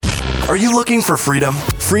Are you looking for freedom?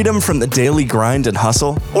 Freedom from the daily grind and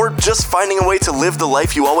hustle? Or just finding a way to live the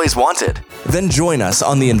life you always wanted? Then join us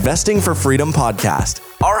on the Investing for Freedom podcast.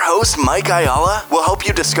 Our host, Mike Ayala, will help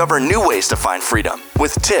you discover new ways to find freedom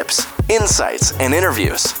with tips, insights, and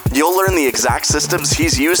interviews. You'll learn the exact systems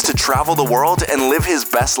he's used to travel the world and live his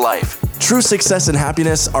best life. True success and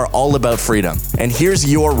happiness are all about freedom. And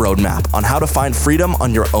here's your roadmap on how to find freedom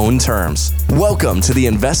on your own terms. Welcome to the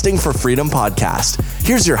Investing for Freedom podcast.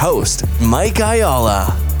 Here's your host, Mike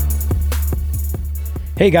Ayala.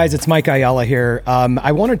 Hey guys, it's Mike Ayala here.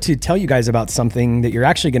 I wanted to tell you guys about something that you're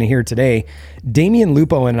actually going to hear today. Damion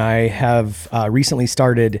Lupo and I have recently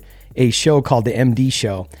started a show called the MD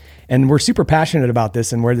Show. And we're super passionate about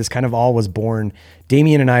this and where this kind of all was born.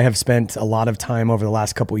 Damion and I have spent a lot of time over the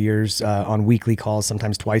last couple of years on weekly calls,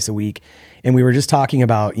 sometimes twice a week. And we were just talking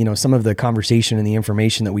about, some of the conversation and the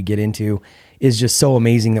information that we get into is just so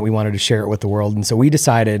amazing that we wanted to share it with the world. And so we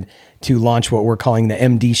decided to launch what we're calling the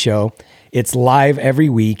MD Show. It's live every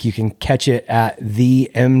week. You can catch it at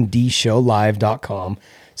themdshowlive.com.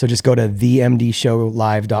 So just go to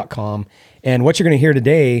themdshowlive.com. And what you're going to hear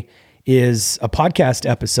today is a podcast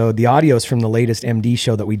episode. The audio is from the latest MD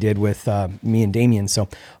show that we did with me and Damion. So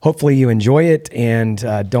hopefully you enjoy it, and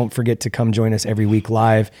don't forget to come join us every week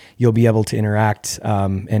live. You'll be able to interact.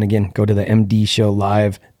 And again, go to the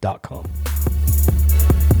mdshowlive.com.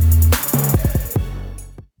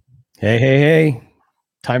 Hey.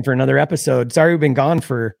 Time for another episode. Sorry, we've been gone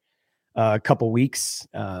for a couple weeks.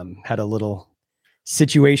 Had a little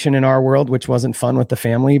situation in our world, which wasn't fun with the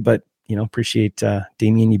family, but appreciate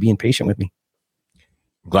Damion, you being patient with me.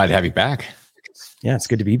 I'm glad to have you back. Yeah, it's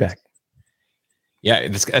good to be back. Yeah,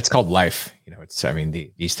 it's called life.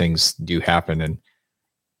 These things do happen, and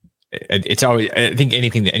it's always. I think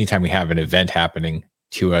anytime we have an event happening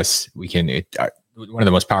to us, we can. One of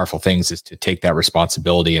the most powerful things is to take that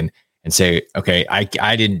responsibility and say, okay,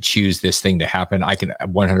 I didn't choose this thing to happen. I can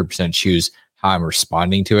 100% choose how I'm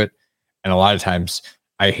responding to it. And a lot of times,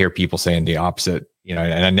 I hear people saying the opposite. And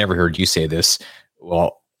I never heard you say this.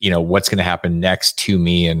 Well, what's going to happen next to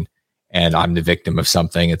me, and I'm the victim of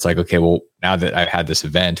something. It's like, okay, well, now that I've had this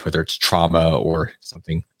event, whether it's trauma or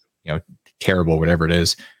something, terrible, whatever it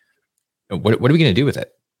is, what are we going to do with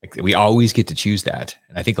it? Like, we always get to choose that.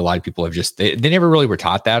 And I think a lot of people have they never really were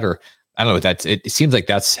taught that, or I don't know. It seems like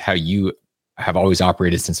that's how you have always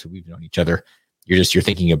operated since we've known each other. You're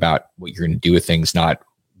thinking about what you're going to do with things, not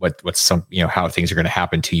how things are going to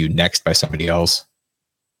happen to you next by somebody else.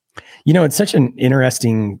 It's such an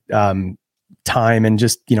interesting time, and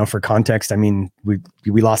just for context, we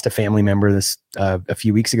lost a family member this a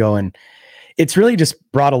few weeks ago, and it's really just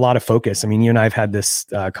brought a lot of focus. You and I have had this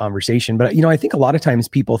conversation, but I think a lot of times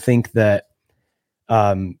people think that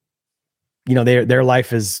their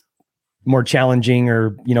life is more challenging or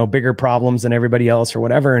bigger problems than everybody else or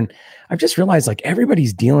whatever. And I've just realized, like,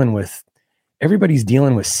 everybody's dealing with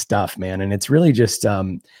stuff, man, and it's really just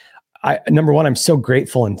number one, I'm so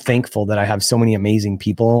grateful and thankful that I have so many amazing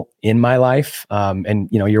people in my life. And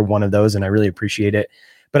you're one of those, and I really appreciate it.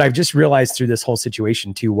 But I've just realized through this whole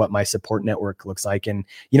situation too, what my support network looks like. And,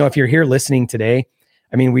 if you're here listening today,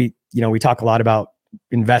 we talk a lot about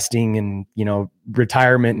investing and,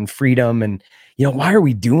 retirement and freedom, and, why are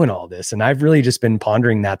we doing all this? And I've really just been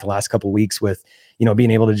pondering that the last couple of weeks with, being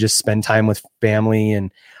able to just spend time with family,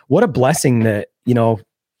 and what a blessing that,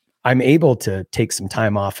 I'm able to take some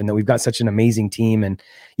time off, and that we've got such an amazing team. And,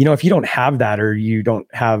 if you don't have that, or you don't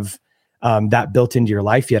have that built into your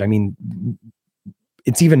life yet,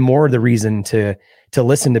 it's even more the reason to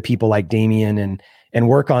listen to people like Damion and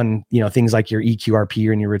work on, things like your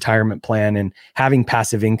EQRP and your retirement plan, and having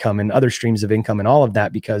passive income and other streams of income and all of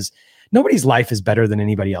that, because nobody's life is better than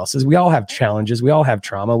anybody else's. We all have challenges. We all have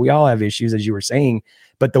trauma. We all have issues, as you were saying,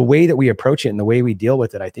 but the way that we approach it and the way we deal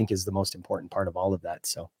with it, I think, is the most important part of all of that.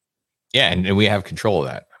 So. Yeah. And we have control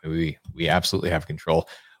of that. We absolutely have control.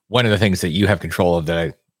 One of the things that you have control of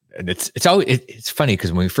it's funny,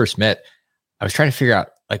 because when we first met, I was trying to figure out,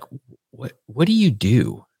 like, what do you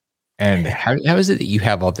do? And how is it that you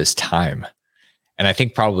have all this time? And I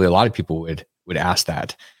think probably a lot of people would ask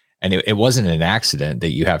that. And it wasn't an accident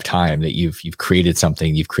that you have time, that you've created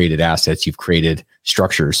something, you've created assets, you've created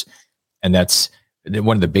structures. And that's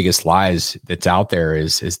one of the biggest lies that's out there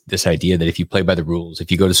is this idea that if you play by the rules,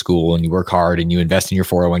 if you go to school and you work hard and you invest in your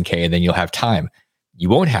 401k, then you'll have time. You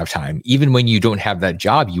won't have time. Even when you don't have that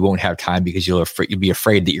job, you won't have time, because you'll be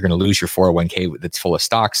afraid that you're going to lose your 401k that's full of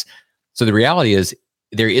stocks. So the reality is,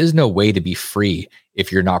 there is no way to be free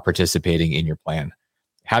if you're not participating in your plan.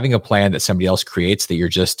 Having a plan that somebody else creates that you're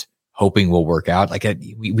just hoping will work out, like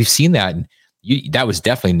we've seen that, and that was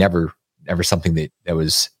definitely never something that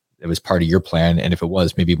was that was part of your plan. And if it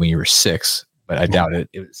was, maybe when you were 6, but I doubt it.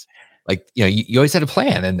 It was like, you always had a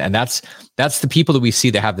plan, and that's the people that we see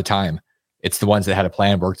that have the time. It's the ones that had a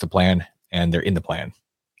plan, worked the plan, and they're in the plan.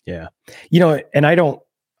 Yeah. And I don't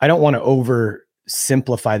want to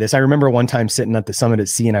oversimplify this. I remember one time sitting at the Summit at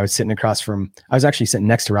Sea, and I was actually sitting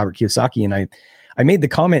next to Robert Kiyosaki, and I made the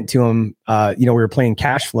comment to him, we were playing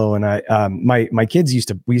cash flow, and my kids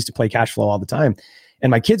we used to play cash flow all the time, and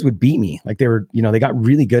my kids would beat me. Like, they were, they got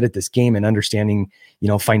really good at this game and understanding,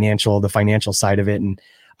 the financial side of it. And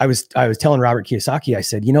I was telling Robert Kiyosaki, I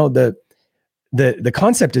said, the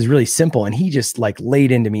concept is really simple. And he just like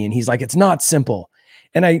laid into me, and he's like, it's not simple.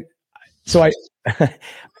 And I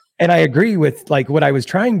agree with, like, what I was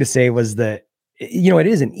trying to say was that, it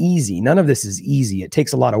isn't easy. None of this is easy. It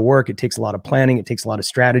takes a lot of work. It takes a lot of planning. It takes a lot of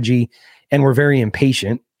strategy, and we're very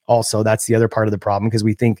impatient. Also, that's the other part of the problem, because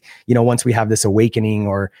we think, once we have this awakening,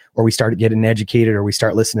 or we start getting educated, or we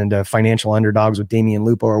start listening to Financial Underdogs with Damion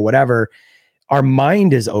Lupo or whatever, our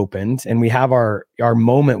mind is opened and we have our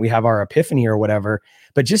moment, we have our epiphany or whatever.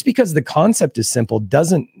 But just because the concept is simple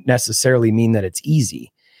doesn't necessarily mean that it's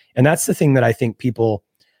easy. And that's the thing that I think people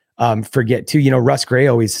forget too. Russ Gray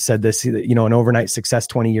always said this, an overnight success,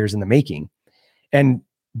 20 years in the making. And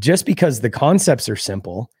just because the concepts are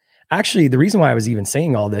simple, actually, the reason why I was even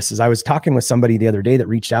saying all this is I was talking with somebody the other day that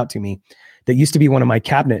reached out to me that used to be one of my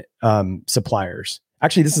cabinet suppliers.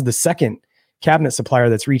 Actually, this is the second cabinet supplier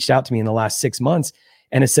that's reached out to me in the last 6 months,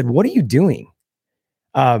 and has said, what are you doing?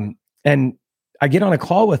 And I get on a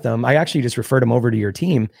call with him. I actually just referred him over to your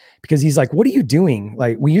team, because he's like, what are you doing?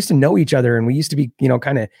 Like, we used to know each other, and we used to be,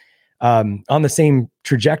 kind of on the same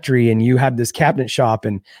trajectory, and you had this cabinet shop,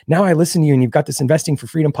 and now I listen to you, and you've got this Investing for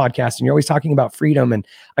Freedom podcast, and you're always talking about freedom, and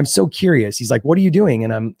I'm so curious. He's like, what are you doing?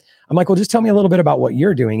 And I'm like, well, just tell me a little bit about what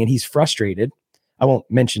you're doing. And he's frustrated. I won't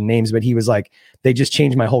mention names, but he was like, they just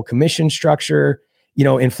changed my whole commission structure.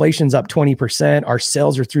 Inflation's up 20%. Our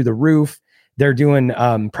sales are through the roof. They're doing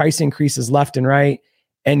price increases left and right.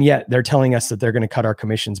 And yet they're telling us that they're going to cut our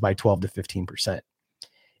commissions by 12 to 15%.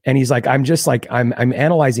 And he's like, I'm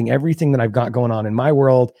analyzing everything that I've got going on in my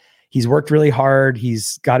world. He's worked really hard.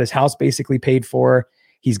 He's got his house basically paid for.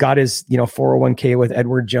 He's got his, 401k with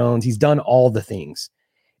Edward Jones. He's done all the things.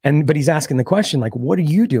 But he's asking the question, like, what are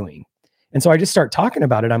you doing? And so I just start talking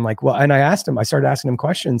about it. I'm like, well, and I started asking him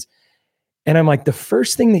questions, and I'm like, the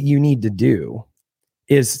first thing that you need to do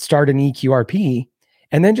is start an EQRP,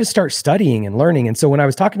 and then just start studying and learning. And so when I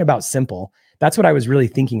was talking about simple, that's what I was really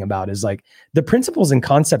thinking about, is like the principles and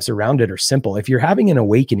concepts around it are simple. If you're having an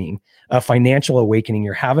awakening, a financial awakening,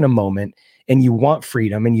 you're having a moment, and you want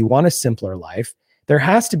freedom and you want a simpler life, there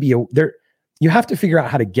has to be you have to figure out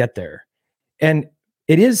how to get there. And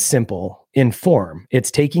it is simple in form.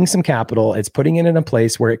 It's taking some capital, it's putting it in a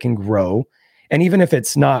place where it can grow. And even if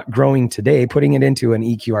it's not growing today, putting it into an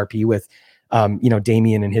EQRP with,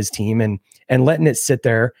 Damion and his team, and letting it sit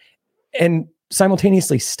there, and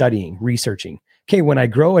simultaneously studying, researching. Okay, when I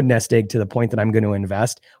grow a nest egg to the point that I'm going to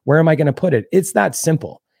invest, where am I going to put it? It's that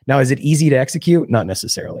simple. Now, is it easy to execute? Not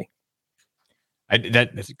necessarily.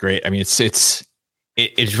 That's great. I mean, it's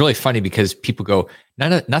really funny, because people go,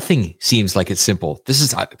 nothing seems like it's simple. This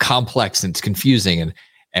is complex and it's confusing,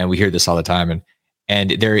 and we hear this all the time.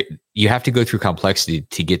 And there, you have to go through complexity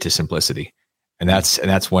to get to simplicity, and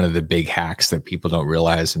that's one of the big hacks that people don't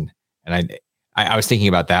realize. And I was thinking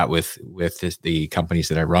about that with the companies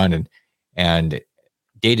that I run, and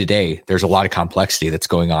day to day, there's a lot of complexity that's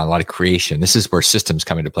going on, a lot of creation. This is where systems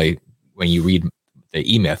come into play. When you read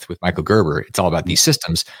the E-Myth with Michael Gerber, it's all about these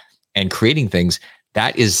systems and creating things.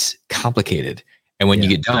 That is complicated. And when you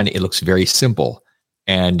get done, it looks very simple.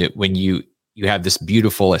 And when you have this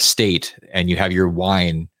beautiful estate, and you have your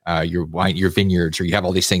vineyards, or you have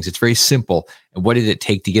all these things, it's very simple. And what did it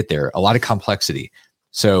take to get there? A lot of complexity.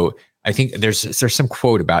 So I think there's some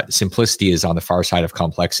quote about simplicity is on the far side of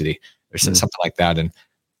complexity. There's something like that.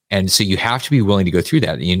 And so you have to be willing to go through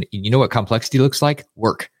that. And you know what complexity looks like?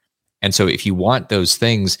 Work. And so if you want those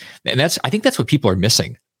things, and I think that's what people are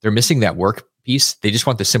missing. They're missing that work piece. They just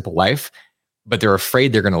want the simple life, but they're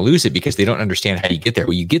afraid they're going to lose it because they don't understand how you get there.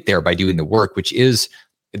 Well, you get there by doing the work, which is,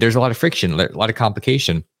 there's a lot of friction, a lot of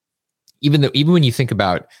complication. Even when you think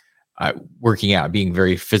about working out, being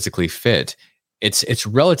very physically fit, it's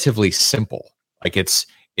relatively simple. Like it's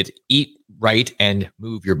eat right and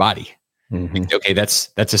move your body. Mm-hmm. Okay, that's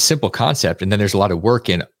a simple concept, and then there's a lot of work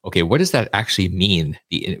in. Okay, what does that actually mean?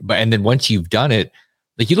 And then once you've done it,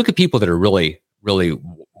 like you look at people that are really, really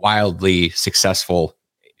wildly successful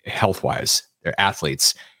health-wise, they're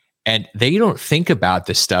athletes, and they don't think about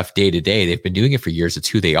this stuff day to day. They've been doing it for years. It's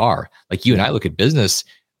who they are. Like you and I look at business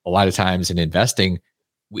a lot of times in investing.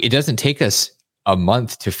 it doesn't take us a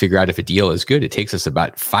month to figure out if a deal is good. It takes us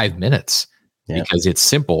about 5 minutes because it's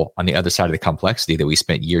simple on the other side of the complexity that we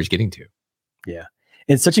spent years getting to. Yeah.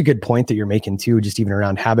 It's such a good point that you're making too, just even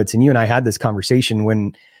around habits. And you and I had this conversation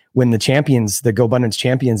when the Go Abundance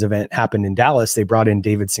Champions event happened in Dallas. They brought in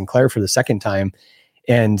David Sinclair for the second time.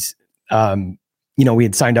 And, we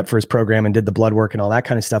had signed up for his program and did the blood work and all that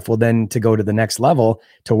kind of stuff. Well, then to go to the next level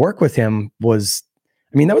to work with him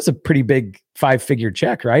that was a pretty big 5-figure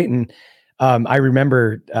check. Right. And I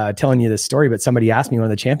remember telling you this story, but somebody asked me, one of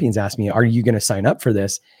the champions asked me, are you going to sign up for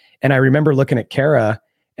this? And I remember looking at Kara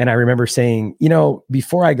and I remember saying,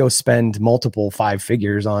 before I go spend multiple 5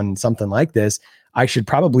 figures on something like this, I should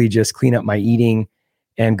probably just clean up my eating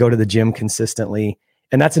and go to the gym consistently.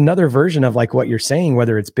 And that's another version of like what you're saying,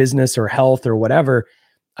 whether it's business or health or whatever.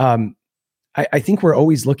 I think we're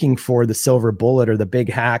always looking for the silver bullet or the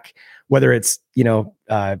big hack, whether it's,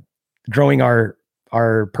 growing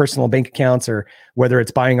our personal bank accounts or whether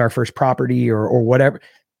it's buying our first property or whatever,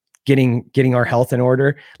 getting our health in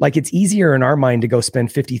order. Like it's easier in our mind to go spend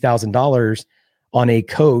 $50,000 on a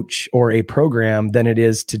coach or a program than it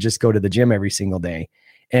is to just go to the gym every single day.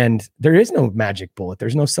 And there is no magic bullet.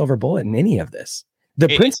 There's no silver bullet in any of this. The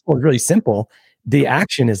principle is really simple. The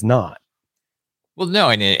action is not. Well, no.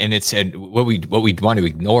 And what we want to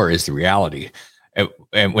ignore is the reality.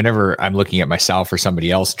 And whenever I'm looking at myself or somebody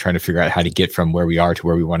else trying to figure out how to get from where we are to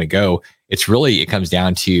where we want to go, it comes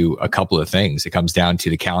down to a couple of things. It comes down to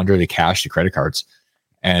the calendar, the cash, the credit cards.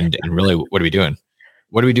 And really, what are we doing?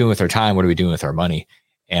 What are we doing with our time? What are we doing with our money?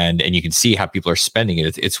 And you can see how people are spending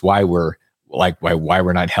it. It's why we're why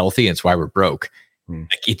we're not healthy. And it's why we're broke.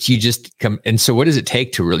 Like you just come. And so what does it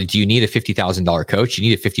take to really, do you need a $50,000 coach? You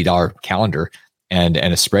need a $50 calendar and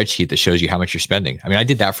a spreadsheet that shows you how much you're spending. I mean, I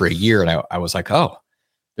did that for a year and I was like, oh,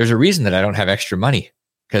 there's a reason that I don't have extra money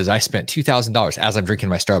because I spent $2,000 as I'm drinking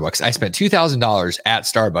my Starbucks. I spent $2,000 at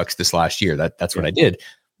Starbucks this last year. That's what I did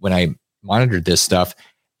when I monitored this stuff.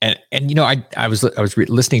 And I was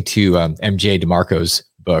listening to MJ DeMarco's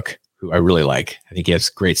book, who I really like. I think he has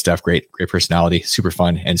great stuff, great personality, super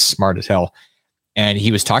fun and smart as hell. And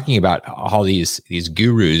he was talking about all these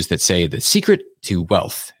gurus that say the secret to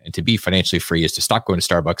wealth and to be financially free is to stop going to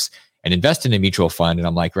Starbucks and invest in a mutual fund. And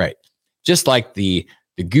I'm like, right. Just like the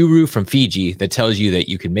guru from Fiji that tells you that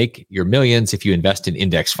you can make your millions if you invest in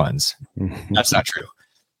index funds. That's not true.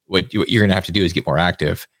 What you're going to have to do is get more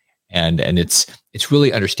active. And it's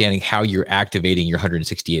really understanding how you're activating your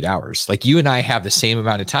 168 hours. Like you and I have the same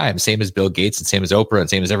amount of time, same as Bill Gates and same as Oprah and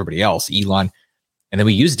same as everybody else, Elon, and then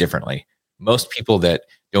we use it differently. Most people that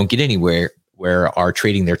don't get anywhere are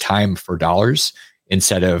trading their time for dollars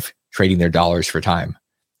instead of trading their dollars for time.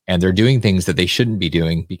 And they're doing things that they shouldn't be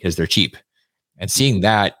doing because they're cheap. And seeing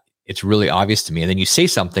that, it's really obvious to me. And then you say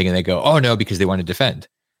something and they go, oh no, because they want to defend.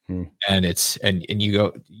 And you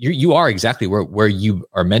go, you are exactly where you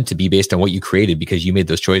are meant to be based on what you created because you made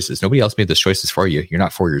those choices. Nobody else made those choices for you. You're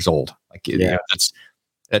not 4 years old. That's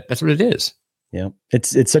what it is. Yeah.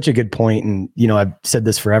 It's such a good point. And, I've said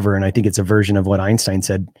this forever, and I think it's a version of what Einstein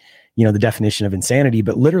said, the definition of insanity,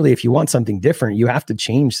 but literally if you want something different, you have to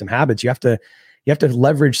change some habits. You have to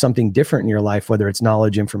leverage something different in your life, whether it's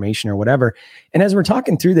knowledge, information, or whatever. And as we're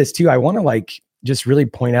talking through this too, I want to just really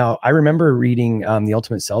point out, I remember reading The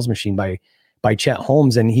Ultimate Sales Machine by Chet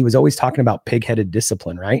Holmes, and he was always talking about pig-headed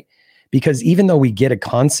discipline, right? Because even though we get a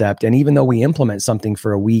concept and even though we implement something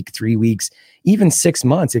for a week, 3 weeks, even 6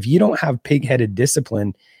 months, if you don't have pig-headed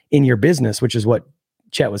discipline in your business, which is what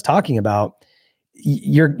Chet was talking about,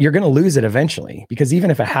 you're going to lose it eventually. Because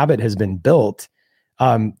even if a habit has been built,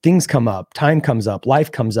 things come up, time comes up,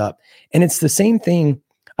 life comes up. And it's the same thing.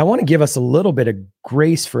 I want to give us a little bit of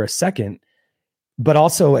grace for a second, but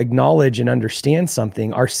also acknowledge and understand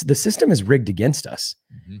something. The system is rigged against us.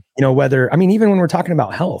 Even when we're talking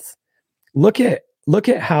about health, look at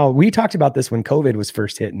how we talked about this when COVID was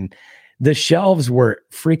first hitting. The shelves were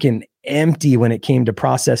freaking empty when it came to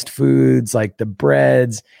processed foods, like the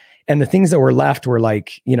breads, and the things that were left were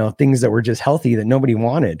things that were just healthy that nobody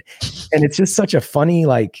wanted. And it's just such a funny,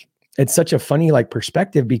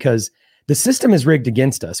 perspective because the system is rigged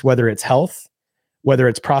against us, whether it's health, whether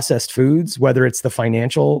it's processed foods, whether it's the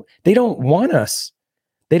financial. They don't want us.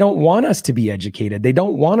 They don't want us to be educated. They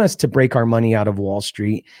don't want us to break our money out of Wall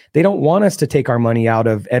Street. They don't want us to take our money out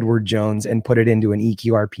of Edward Jones and put it into an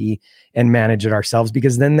EQRP and manage it ourselves,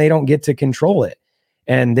 because then they don't get to control it.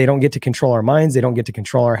 And they don't get to control our minds. They don't get to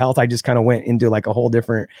control our health. I just kind of went into a whole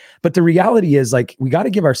different, but the reality is we got to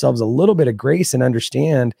give ourselves a little bit of grace and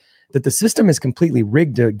understand that the system is completely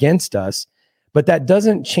rigged against us. But that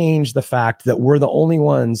doesn't change the fact that we're the only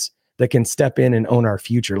ones that can step in and own our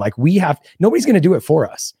future. Like nobody's going to do it for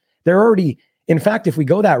us. They're already, in fact, if we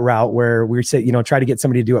go that route where we say, try to get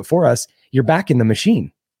somebody to do it for us, you're back in the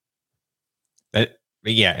machine.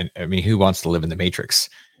 Yeah. And I mean, who wants to live in the matrix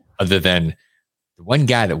other than the one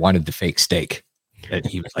guy that wanted the fake steak? That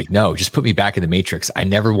he was like, no, just put me back in the matrix. I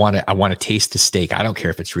want to taste the steak. I don't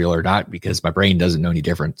care if it's real or not, because my brain doesn't know any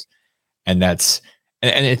difference. And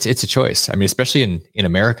it's a choice. I mean, especially in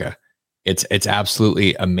America, it's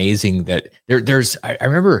absolutely amazing that I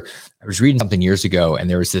remember I was reading something years ago,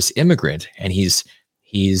 and there was this immigrant, and he's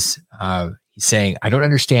saying, I don't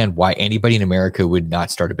understand why anybody in America would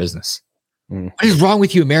not start a business. What is wrong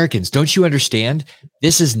with you Americans? Don't you understand?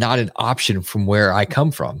 This is not an option from where I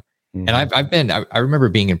come from. And I remember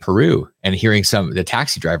being in Peru and hearing the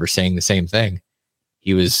taxi driver saying the same thing.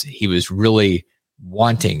 He was really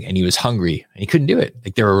wanting, and he was hungry, and he couldn't do it.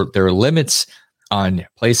 Like there are limits on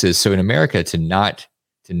places. So in America, to not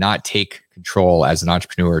take control as an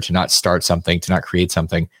entrepreneur, to not start something, to not create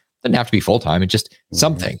something, doesn't have to be full-time. It's just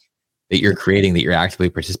something that you're creating, that you're actively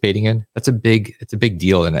participating in. It's a big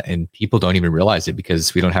deal. And people don't even realize it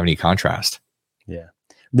because we don't have any contrast. Yeah.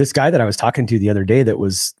 This guy that I was talking to the other day that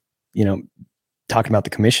was, talking about the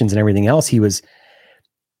commissions and everything else, he was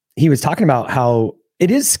talking about how it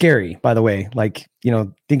is scary, by the way, like,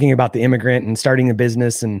 thinking about the immigrant and starting a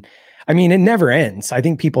business. And I mean, it never ends. I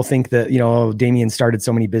think people think that, Damion started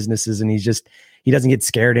so many businesses and he doesn't get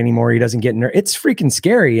scared anymore. He doesn't get it's freaking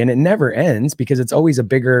scary, and it never ends because it's always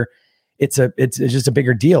it's just a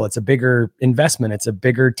bigger deal. It's a bigger investment. It's a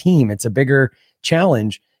bigger team. It's a bigger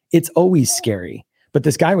challenge. It's always scary. But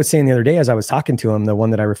this guy was saying the other day, as I was talking to him, the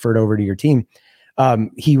one that I referred over to your team,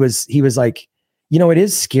 he was like, it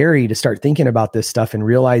is scary to start thinking about this stuff and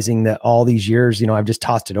realizing that all these years, I've just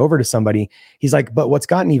tossed it over to somebody. He's like, but what's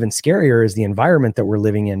gotten even scarier is the environment that we're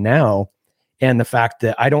living in now. And the fact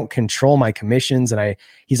that I don't control my commissions. And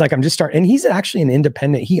he's like, I'm just starting. And he's actually an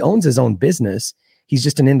independent. He owns his own business. He's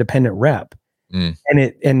just an independent rep.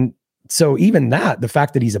 And so even the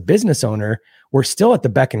fact that he's a business owner, we're still at the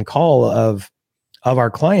beck and call of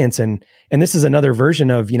our clients. And this is another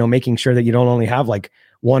version of, making sure that you don't only have like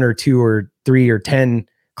 1 or 2 or 3 or 10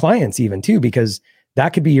 clients even too, because that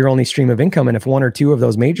could be your only stream of income. And if 1 or 2 of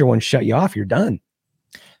those major ones shut you off, you're done.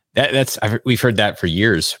 We've heard that for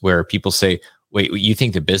years, where people say, wait, you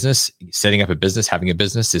think setting up a business, having a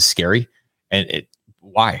business is scary? And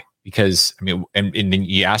why? Because I mean, and then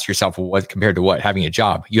you ask yourself, well, what compared to what? Having a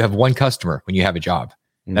job, you have one customer when you have a job.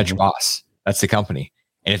 That's your boss. That's the company.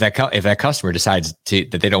 And if that customer decides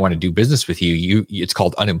that they don't want to do business with you, it's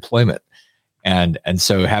called unemployment. And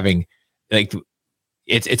so having like,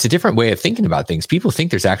 it's a different way of thinking about things. People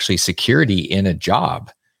think there's actually security in a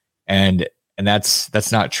job, and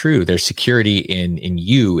that's not true. There's security in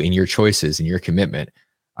you, in your choices, in your commitment.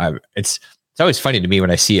 It's always funny to me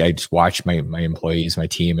when I just watch my employees, my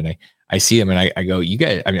team, and I see them and I go, you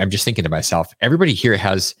guys, I mean, I'm just thinking to myself, everybody here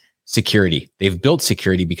has security. They've built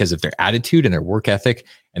security because of their attitude and their work ethic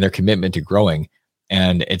and their commitment to growing.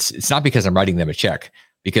 And it's not because I'm writing them a check,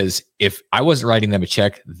 because if I wasn't writing them a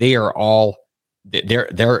check, they're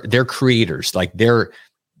creators. Like they're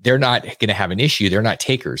not going to have an issue. They're not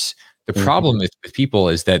takers. The problem with people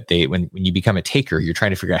is that when you become a taker, you're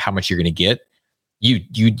trying to figure out how much you're going to get.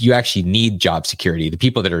 You actually need job security. The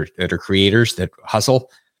people that are creators, that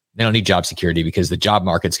hustle, they don't need job security because the job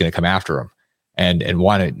market's going to come after them and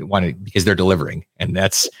want to because they're delivering. And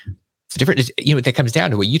that's different. That comes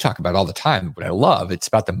down to what you talk about all the time. What I love, it's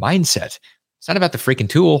about the mindset. It's not about the freaking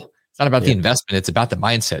tool. It's not about the investment. It's about the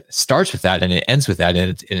mindset. It starts with that and it ends with that,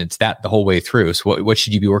 and it's that the whole way through. So what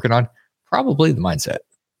should you be working on? Probably the mindset.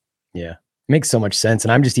 Yeah, makes so much sense.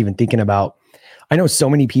 And I'm just even thinking about, I know so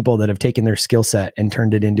many people that have taken their skill set and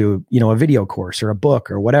turned it into, a video course or a book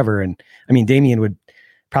or whatever. And I mean, Damion would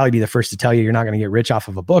probably be the first to tell you're not going to get rich off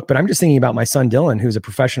of a book, but I'm just thinking about my son, Dylan, who's a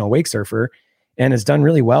professional wake surfer and has done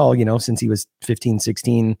really well, since he was 15,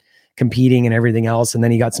 16, competing and everything else. And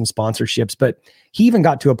then he got some sponsorships, but he even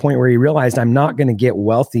got to a point where he realized, I'm not going to get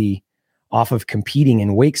wealthy off of competing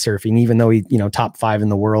in wake surfing, even though he, top 5 in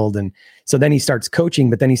the world. And so then he starts coaching,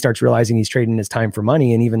 but then he starts realizing he's trading his time for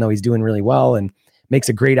money. And even though he's doing really well and makes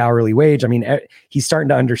a great hourly wage, I mean, he's starting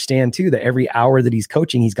to understand too, that every hour that he's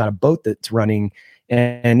coaching, he's got a boat that's running.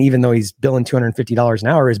 And even though he's billing $250 an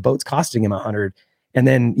hour, his boat's costing him $100. And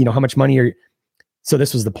then, how much money so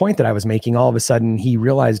this was the point that I was making. All of a sudden he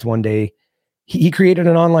realized one day he created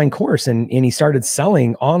an online course and he started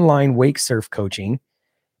selling online wake surf coaching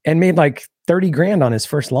and made like 30 grand on his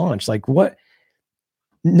first launch. Like what?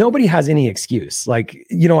 Nobody has any excuse. Like,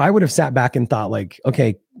 I would have sat back and thought like,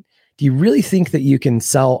 okay, do you really think that you can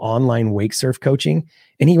sell online wake surf coaching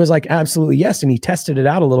And he was like, absolutely, yes. And he tested it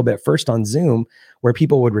out a little bit first on Zoom, where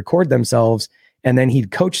people would record themselves and then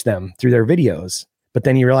he'd coach them through their videos. But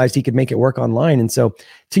then he realized he could make it work online. And so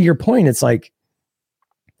to your point, it's like,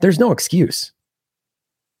 there's no excuse.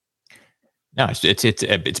 No,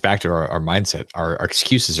 it's back to our mindset. Our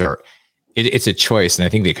excuses are, it's a choice. And I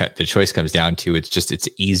think the choice comes down to, it's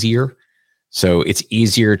easier. So it's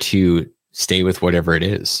easier to stay with whatever it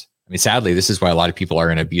is. I mean, sadly, this is why a lot of people are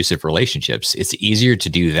in abusive relationships. It's easier to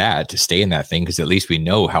do that, to stay in that thing, because at least we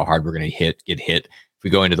know how hard we're going to get hit. If we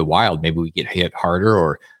go into the wild, maybe we get hit harder,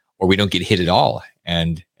 or we don't get hit at all.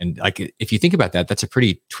 And like, if you think about that, that's a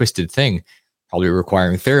pretty twisted thing, probably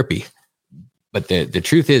requiring therapy. But the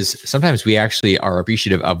truth is, sometimes we actually are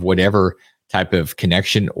appreciative of whatever type of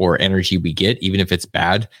connection or energy we get, even if it's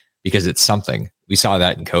bad, because it's something. We saw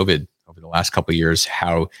that in COVID over the last couple of years,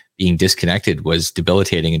 how being disconnected was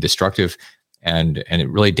debilitating and destructive and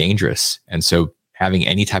really dangerous. And so having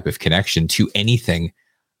any type of connection to anything,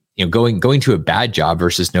 going to a bad job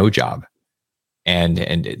versus no job.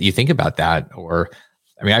 And you think about that, or,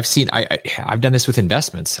 I mean, I've done this with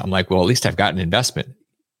investments. I'm like, well, at least I've got an investment.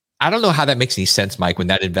 I don't know how that makes any sense, Mike, when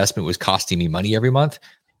that investment was costing me money every month.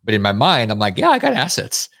 But in my mind, I'm like, yeah, I got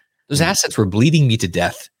assets. Those assets were bleeding me to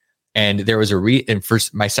death. And there was and for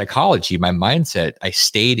my psychology, my mindset, I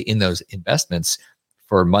stayed in those investments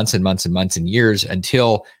for months and months and months and years,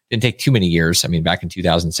 until it didn't take too many years. I mean, back in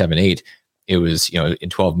 2007, 8, it was, in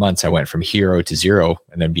 12 months, I went from hero to zero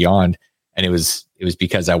and then beyond. And it was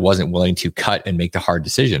because I wasn't willing to cut and make the hard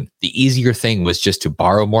decision. The easier thing was just to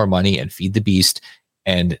borrow more money and feed the beast,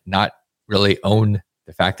 and not really own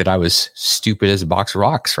the fact that I was stupid as a box of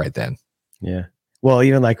rocks right then. Yeah. Well,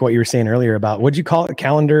 even like what you were saying earlier about, what'd you call it?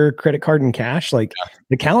 Calendar, credit card, and cash. Like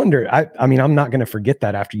the calendar, I mean, I'm not going to forget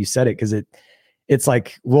that after you said it, because it's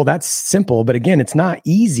like, well, that's simple. But again, it's not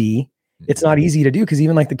easy. It's not easy to do, because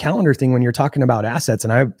even like the calendar thing, when you're talking about assets,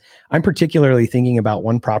 and I'm particularly thinking about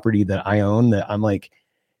one property that I own that I'm like,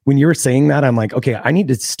 when you were saying that, I'm like, okay, I need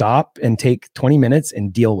to stop and take 20 minutes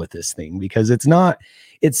and deal with this thing, because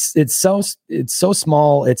it's so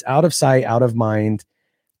small. It's out of sight, out of mind.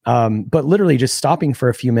 But literally just stopping for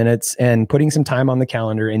a few minutes and putting some time on the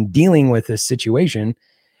calendar and dealing with this situation,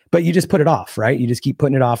 but you just put it off, right? You just keep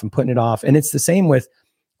putting it off and putting it off. And it's the same with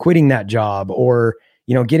quitting that job, or,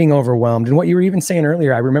 getting overwhelmed. And what you were even saying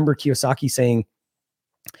earlier, I remember Kiyosaki saying,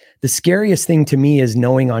 the scariest thing to me is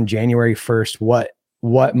knowing on January 1st,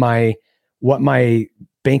 what my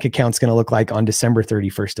bank account's going to look like on December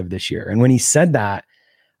 31st of this year. And when he said that,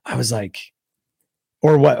 I was like,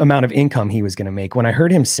 or what amount of income he was going to make. When I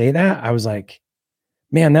heard him say that, I was like,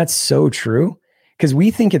 man, that's so true. Because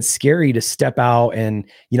we think it's scary to step out and,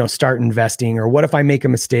 start investing, or what if I make a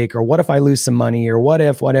mistake, or what if I lose some money, or what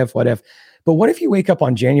if. But what if you wake up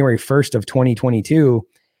on January 1st of 2022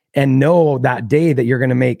 and know that day that you're going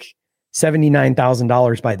to make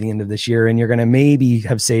 $79,000 by the end of this year, and you're going to maybe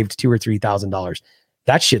have saved $2,000 or $3,000?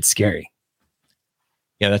 That shit's scary.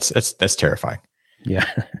 Yeah, that's terrifying. Yeah.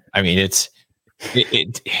 I mean, it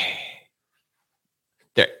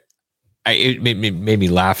made me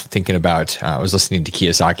laugh thinking about, I was listening to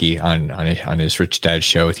Kiyosaki on his Rich Dad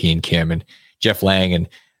show with he and Kim and Jeff Lang and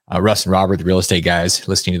Russ and Robert, the real estate guys,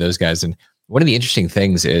 listening to those guys. And one of the interesting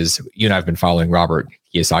things is, you and I have been following Robert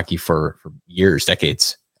Kiyosaki for years,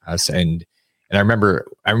 decades. And I remember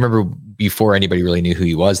before anybody really knew who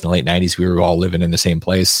he was in the late 90s, we were all living in the same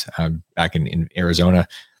place back in Arizona.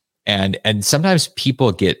 And sometimes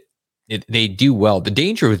people they do well. The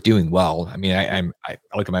danger with doing well, I mean, I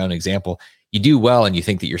look at my own example. You do well and you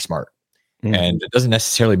think that you're smart. Mm-hmm. And it doesn't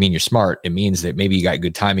necessarily mean you're smart. It means that maybe you got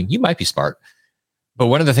good timing. You might be smart. But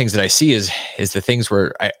one of the things that I see is the things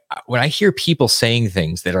where when I hear people saying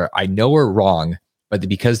things that I know are wrong, but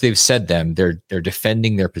because they've said them, they're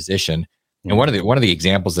defending their position. Mm-hmm. And one of the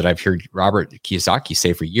examples that I've heard Robert Kiyosaki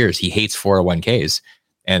say for years, he hates 401ks.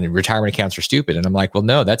 And retirement accounts are stupid. And I'm like, well,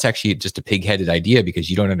 no, that's actually just a pig-headed idea, because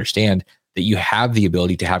you don't understand that you have the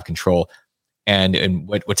ability to have control. And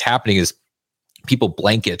what's happening is people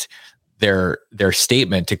blanket their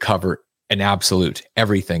statement to cover an absolute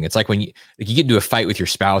everything. It's like when you get into a fight with your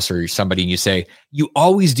spouse or somebody and you say, you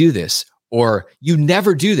always do this, or you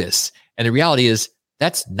never do this. And the reality is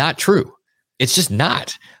that's not true. It's just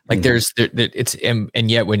not. Like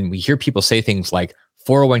and yet when we hear people say things like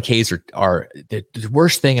 401ks are the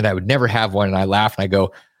worst thing, and I would never have one, and I laugh and I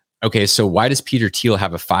go, okay, so why does Peter Thiel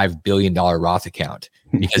have a $5 billion Roth account?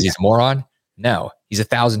 Because he's a moron? No, he's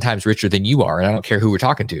 1,000 times richer than you are, and I don't care who we're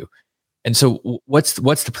talking to. And so what's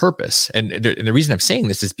the purpose? And the reason I'm saying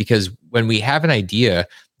this is because when we have an idea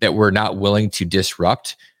that we're not willing to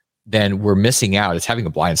disrupt, then we're missing out. It's having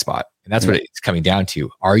a blind spot. And that's what it's coming down to.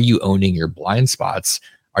 Are you owning your blind spots?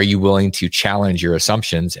 Are you willing to challenge your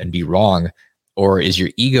assumptions and be wrong? Or is your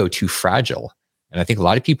ego too fragile? And I think a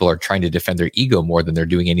lot of people are trying to defend their ego more than they're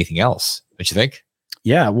doing anything else. Don't you think?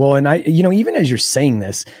 Yeah. Well, and even as you're saying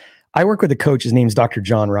this, I work with a coach. His name's Dr.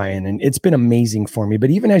 John Ryan, and it's been amazing for me. But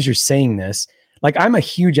even as you're saying this, like, I'm a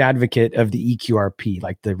huge advocate of the EQRP,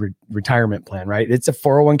 like the retirement plan, right? It's a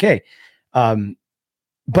 401k.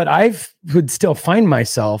 But would still find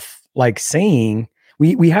myself like saying,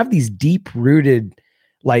 we have these deep rooted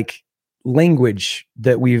like language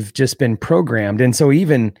that we've just been programmed. And so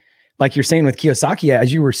even like you're saying with Kiyosaki,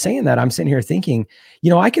 as you were saying that, I'm sitting here thinking,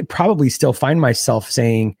 I could probably still find myself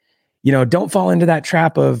saying, don't fall into that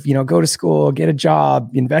trap of, go to school, get a job,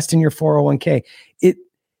 invest in your 401k.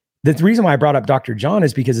 The reason why I brought up Dr. John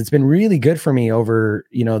is because it's been really good for me over,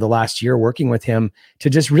 the last year working with him to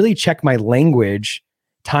just really check my language,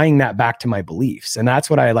 tying that back to my beliefs. And that's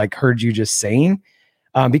what I like heard you just saying.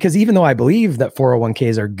 Because even though I believe that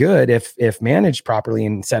 401ks are good, if managed properly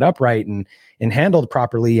and set up right and handled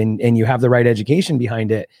properly and you have the right education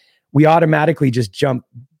behind it, we automatically just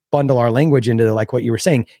bundle our language into like what you were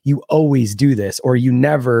saying. You always do this, or you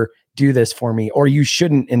never do this for me, or you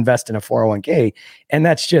shouldn't invest in a 401k. And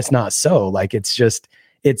that's just not so. Like, it's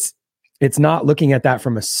not looking at that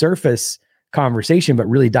from a surface conversation, but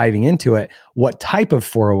really diving into it. What type of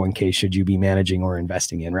 401k should you be managing or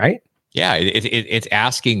investing in, right? Yeah, it's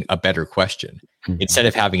asking a better question. Mm-hmm. Instead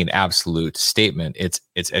of having an absolute statement, it's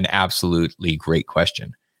an absolutely great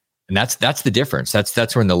question. And that's the difference.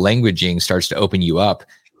 That's when the languaging starts to open you up,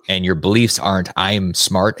 and your beliefs aren't I'm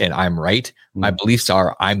smart and I'm right. Mm-hmm. My beliefs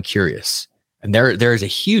are I'm curious. And there's a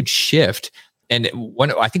huge shift. And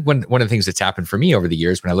I think one of the things that's happened for me over the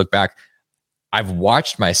years, when I look back, I've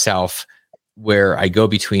watched myself where I go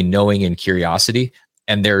between knowing and curiosity.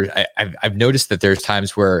 And I've noticed that there's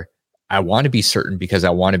times where I want to be certain because I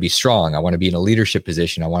want to be strong. I want to be in a leadership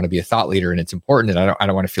position. I want to be a thought leader, and it's important, and I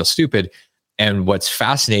don't want to feel stupid. And what's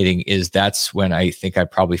fascinating is that's when I think I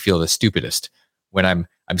probably feel the stupidest, when I'm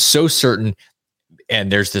so certain,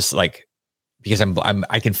 and there's this like, because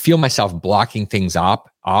I can feel myself blocking things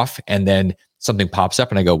off, and then something pops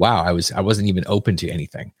up and I go, wow, I wasn't even open to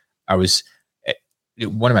anything.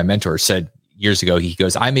 One of my mentors said years ago, he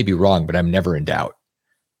goes, I may be wrong, but I'm never in doubt.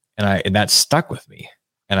 And that stuck with me.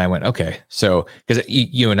 And I went, okay. So, because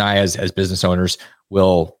you and I, as business owners,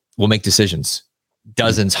 will make decisions,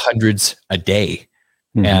 dozens, hundreds a day,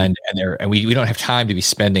 mm-hmm. and we don't have time to be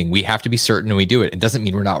spending. We have to be certain, and we do it. It doesn't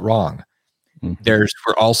mean we're not wrong. Mm-hmm.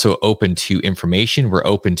 We're also open to information. We're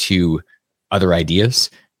open to other ideas,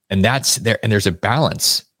 and that's there. And there's a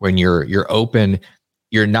balance when you're open.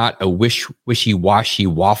 You're not a wishy-washy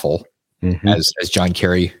waffle. Mm-hmm. As John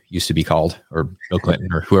Kerry used to be called, or Bill Clinton,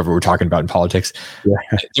 or whoever we're talking about in politics.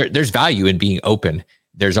 Yeah. There's value in being open.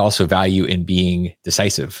 There's also value in being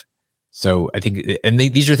decisive. So I think, and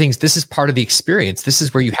these are things, this is part of the experience. This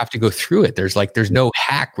is where you have to go through it. There's no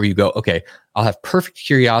hack where you go, okay, I'll have perfect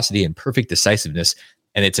curiosity and perfect decisiveness,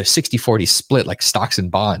 and it's a 60-40 split like stocks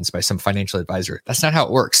and bonds by some financial advisor. That's not how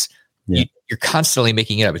it works. Yeah. You're constantly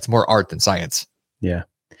making it up. It's more art than science. Yeah.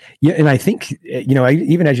 Yeah. And I think,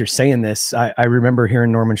 even as you're saying this, I remember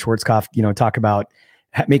hearing Norman Schwarzkopf, talk about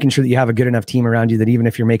making sure that you have a good enough team around you that even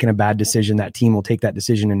if you're making a bad decision, that team will take that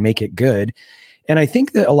decision and make it good. And I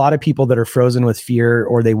think that a lot of people that are frozen with fear,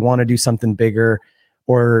 or they want to do something bigger,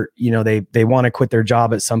 or, they want to quit their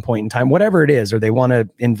job at some point in time, whatever it is, or they want to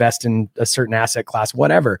invest in a certain asset class,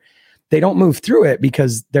 whatever, they don't move through it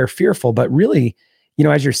because they're fearful. But really,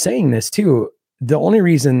 as you're saying this too, the only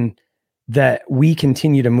reason that we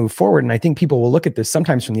continue to move forward. And I think people will look at this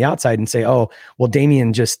sometimes from the outside and say, oh, well,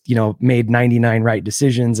 Damion just, made 99 right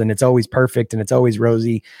decisions and it's always perfect and it's always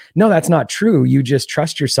rosy. No, that's not true. You just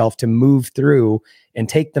trust yourself to move through and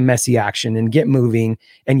take the messy action and get moving.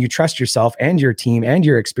 And you trust yourself and your team and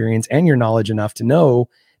your experience and your knowledge enough to know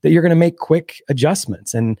that you're going to make quick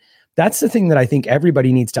adjustments. And that's the thing that I think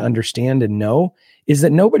everybody needs to understand and know, is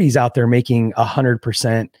that nobody's out there making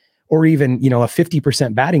 100% or even, a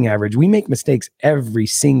 50% batting average. We make mistakes every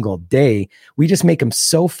single day. We just make them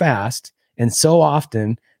so fast and so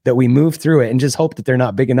often that we move through it and just hope that they're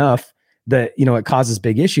not big enough that, it causes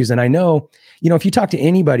big issues. And I know, if you talk to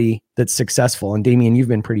anybody that's successful, and Damion, you've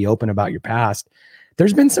been pretty open about your past,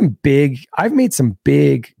 I've made some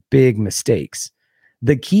big mistakes.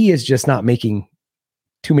 The key is just not making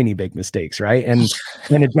too many big mistakes, right? And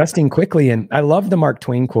adjusting quickly. And I love the Mark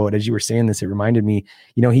Twain quote. As you were saying this, it reminded me,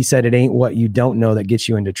 he said, it ain't what you don't know that gets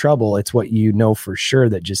you into trouble. It's what you know for sure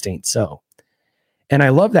that just ain't so. And I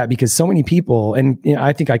love that, because so many people, and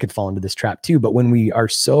I think I could fall into this trap too, but when we are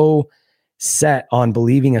so set on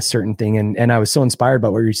believing a certain thing. And I was so inspired by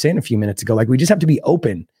what you were saying a few minutes ago. Like, we just have to be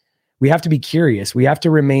open. We have to be curious. We have to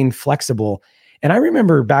remain flexible. And I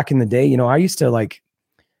remember back in the day, I used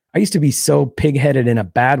to be so pig-headed in a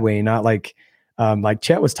bad way, not like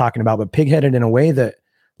Chet was talking about, but pig-headed in a way that,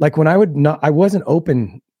 like, when I wasn't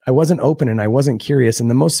open and I wasn't curious. And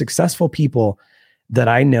the most successful people that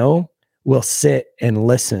I know will sit and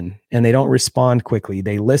listen, and they don't respond quickly.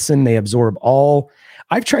 They listen, they absorb all.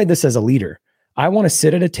 I've tried this as a leader. I want to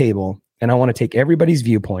sit at a table and I want to take everybody's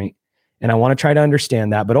viewpoint and I want to try to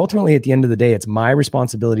understand that. But ultimately, at the end of the day, it's my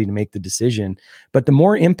responsibility to make the decision. But the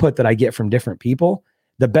more input that I get from different people,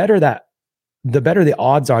 the better the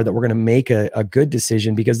odds are that we're going to make a good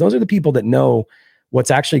decision, because those are the people that know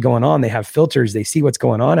what's actually going on. They have filters. They see what's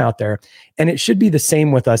going on out there. And it should be the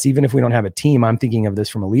same with us, even if we don't have a team. I'm thinking of this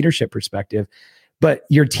from a leadership perspective, but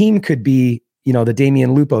your team could be, the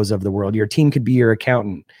Damion Lupos of the world. Your team could be your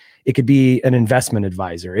accountant. It could be an investment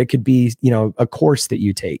advisor. It could be, a course that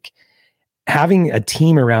you take. Having a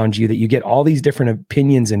team around you that you get all these different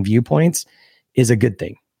opinions and viewpoints is a good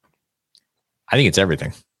thing. I think it's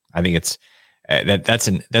everything. I think it's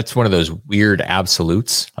that's one of those weird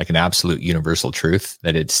absolutes, like an absolute universal truth,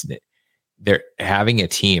 that they're having a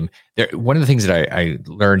team. One of the things that I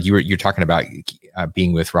learned, you're talking about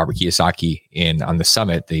being with Robert Kiyosaki on the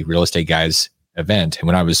summit, the real estate guys event. And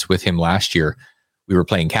when I was with him last year, we were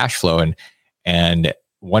playing cash flow, and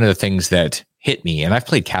one of the things that hit me, and I've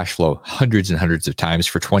played cash flow hundreds and hundreds of times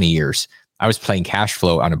for 20 years. I was playing cash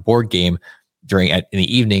flow on a board game in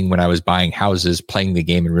the evening when I was buying houses, playing the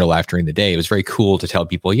game in real life during the day. It was very cool to tell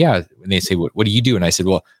people, yeah, when they say, what do you do? And I said,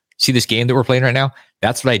 well, see this game that we're playing right now?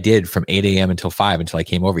 That's what I did from 8 a.m. until 5 until I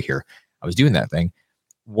came over here. I was doing that thing.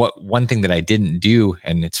 One thing that I didn't do,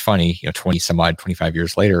 and it's funny, 25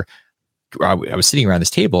 years later, I was sitting around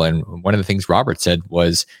this table, and one of the things Robert said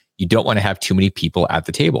was, you don't want to have too many people at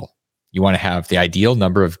the table. You want to have the ideal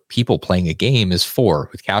number of people playing a game is 4.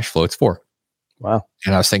 With cash flow, it's 4. Wow.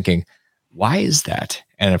 And I was thinking, why is that?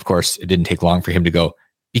 And of course, it didn't take long for him to go,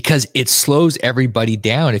 because it slows everybody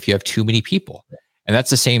down if you have too many people. And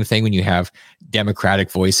that's the same thing when you have democratic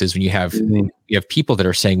voices, when you have people that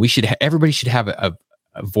are saying everybody should have a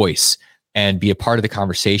voice and be a part of the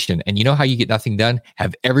conversation. And you know how you get nothing done?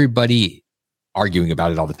 Have everybody arguing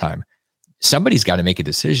about it all the time. Somebody's got to make a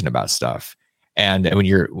decision about stuff. And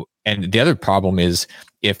the other problem is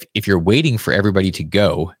if you're waiting for everybody to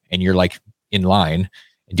go and you're like in line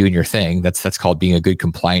and doing your thing, that's called being a good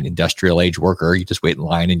compliant industrial age worker. You just wait in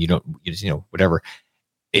line and you just, whatever.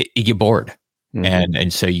 You get bored. Mm-hmm.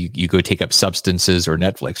 And so you go take up substances or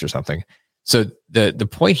Netflix or something. So the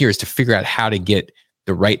point here is to figure out how to get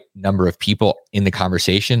the right number of people in the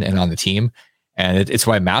conversation and on the team. And it's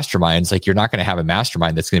why masterminds, like, you're not going to have a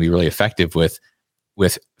mastermind that's going to be really effective with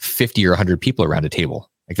 50 or 100 people around a table.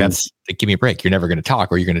 Like, like, give me a break. You're never going to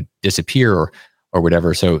talk, or you're going to disappear or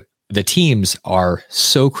whatever. So the teams are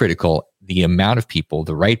so critical, the amount of people,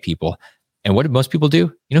 the right people. And what do most people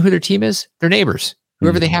do? You know who their team is? Their neighbors,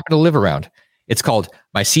 whoever they happen to live around. It's called,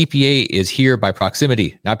 my CPA is here by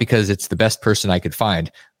proximity, not because it's the best person I could find.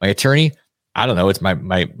 My attorney, I don't know, it's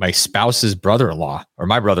my spouse's brother-in-law or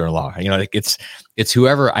my brother-in-law. Like, it's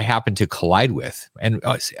whoever I happen to collide with. And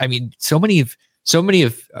I mean, so many of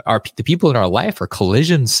the people in our life are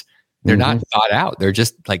collisions. They're not thought out. They're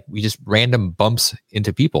just like, we just random bumps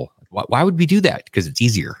into people. Why would we do that? Because it's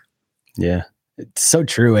easier. Yeah, it's so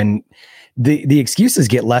true. And the excuses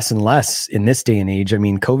get less and less in this day and age. I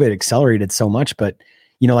mean, COVID accelerated so much, but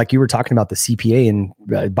like you were talking about the CPA,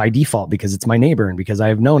 and by default, because it's my neighbor and because I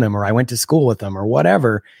have known him or I went to school with him or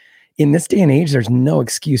whatever. In this day and age, there's no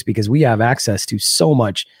excuse, because we have access to so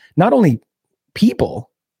much, not only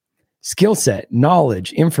people, skill set,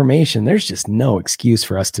 knowledge, information. There's just no excuse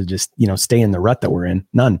for us to just, stay in the rut that we're in.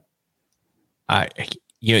 None.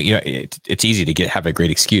 It's easy to have a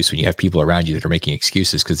great excuse when you have people around you that are making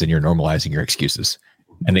excuses, because then you're normalizing your excuses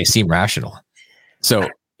and they seem rational. So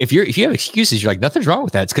if you have excuses, you're like, nothing's wrong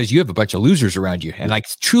with that. It's because you have a bunch of losers around you. And like,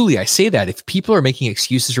 truly, I say that if people are making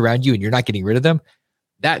excuses around you and you're not getting rid of them,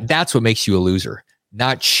 that's what makes you a loser.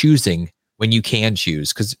 Not choosing when you can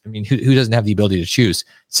choose. Because I mean, who doesn't have the ability to choose?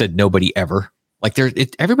 Said nobody ever. Like,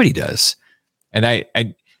 everybody does. And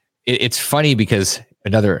it's funny because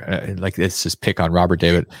another like, this is pick on Robert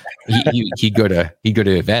David. He'd go to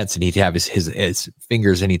events and he'd have his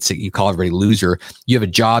fingers and he'd call everybody loser. You have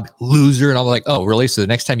a job, loser. And I'm like, oh, really? So the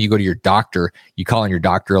next time you go to your doctor, you call on your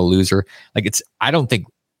doctor a loser. Like, I don't think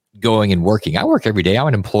going and working. I work every day. I'm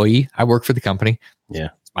an employee. I work for the company. Yeah,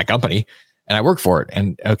 it's my company, and I work for it.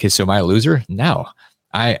 And okay, so am I a loser? No,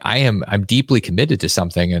 I'm deeply committed to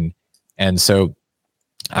something, and so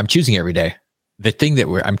I'm choosing every day. The thing that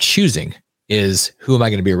I'm choosing is who am I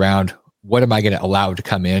going to be around? What am I going to allow to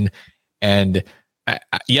come in? And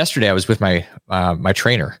yesterday I was with my my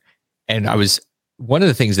trainer, and one of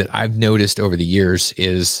the things that I've noticed over the years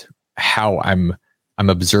is how I'm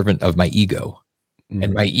observant of my ego.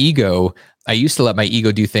 And my ego, I used to let my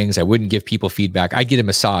ego do things. I wouldn't give people feedback. I'd get a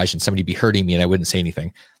massage and somebody be hurting me and I wouldn't say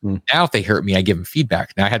anything. Now, if they hurt me, I give them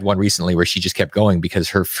feedback. Now, I had one recently where she just kept going because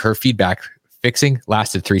her feedback fixing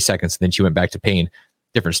lasted 3 seconds. And then she went back to pain.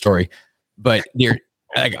 Different story. But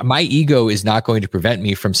my ego is not going to prevent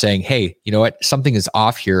me from saying, hey, you know what? Something is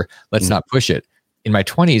off here. Let's not push it. In my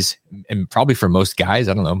 20s, and probably for most guys,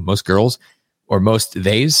 I don't know, most girls or most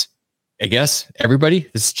theys, I guess, everybody,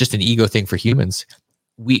 this is just an ego thing for humans.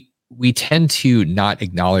 We tend to not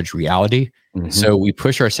acknowledge reality. So we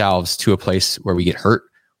push ourselves to a place where we get hurt.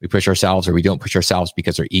 We push ourselves, or we don't push ourselves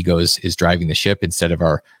because our ego is driving the ship instead of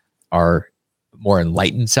our more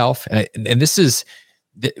enlightened self. And this is,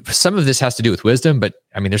 some of this has to do with wisdom, but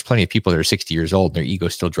I mean, there's plenty of people that are 60 years old and their ego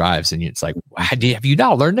still drives. And it's like, have you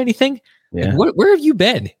not learned anything? Yeah. Like, where have you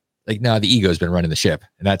been? Like, no, the ego has been running the ship.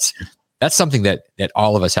 And that's something that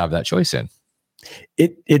all of us have that choice in.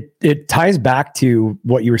 It ties back to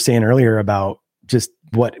what you were saying earlier about just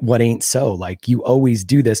what ain't so. Like, you always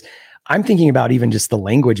do this. I'm thinking about even just the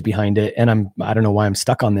language behind it. And I don't know why I'm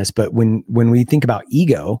stuck on this, but when we think about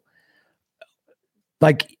ego,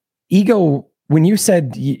 like ego, when you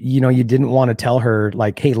said, you didn't want to tell her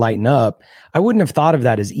like, hey, lighten up, I wouldn't have thought of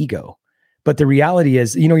that as ego. But the reality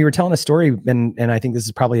is, you were telling a story, and I think this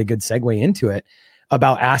is probably a good segue into it,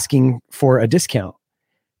 about asking for a discount.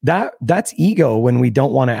 That's ego when we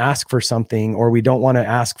don't want to ask for something, or we don't want to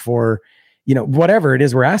ask for, whatever it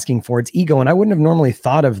is we're asking for. It's ego. And I wouldn't have normally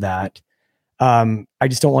thought of that. I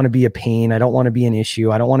just don't want to be a pain. I don't want to be an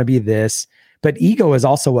issue. I don't want to be this. But ego is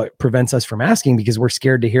also what prevents us from asking, because we're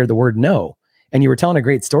scared to hear the word no. And you were telling a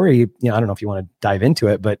great story. I don't know if you want to dive into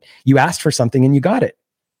it, but you asked for something and you got it.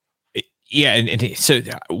 Yeah. And so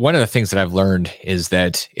one of the things that I've learned is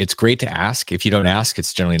that it's great to ask. If you don't ask,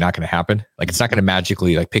 it's generally not going to happen. Like, it's not going to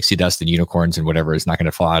magically, like pixie dust and unicorns and whatever, is not going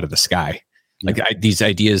to fall out of the sky. Like these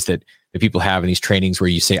ideas that people have in these trainings where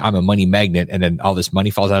you say, I'm a money magnet, and then all this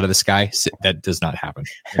money falls out of the sky. That does not happen.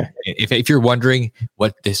 If you're wondering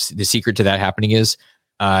what the secret to that happening is,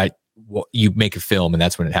 you make a film, and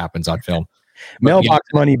that's when it happens on film. Mailbox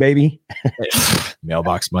money, baby.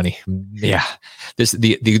 Mailbox money. Yeah.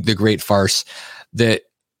 The great farce that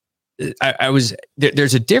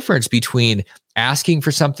there's a difference between asking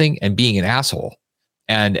for something and being an asshole.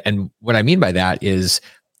 And what I mean by that is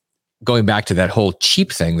going back to that whole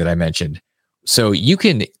cheap thing that I mentioned. So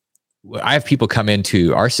I have people come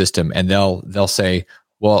into our system and they'll say,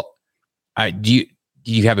 well, do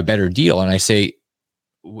you have a better deal? And I say,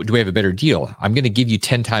 do we have a better deal? I'm going to give you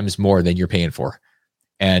 10 times more than you're paying for.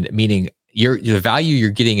 And meaning the value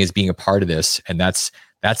you're getting is being a part of this. And that's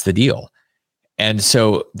the deal. And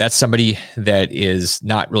so that's somebody that is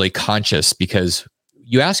not really conscious, because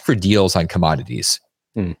you ask for deals on commodities.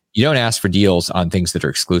 You don't ask for deals on things that are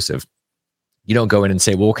exclusive. You don't go in and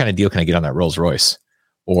say, well, what kind of deal can I get on that Rolls Royce?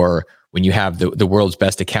 Or when you have the world's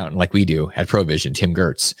best accountant like we do at Provision, Tim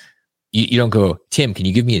Gertz, you don't go, Tim, can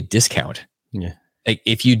you give me a discount? Yeah. Like,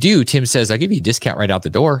 if you do, Tim says, I'll give you a discount right out the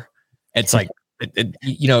door. It's like,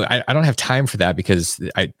 I don't have time for that, because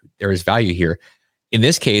there is value here. In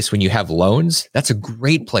this case, when you have loans, that's a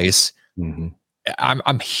great place.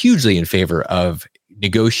 I'm hugely in favor of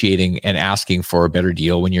negotiating and asking for a better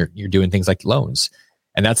deal when you're doing things like loans.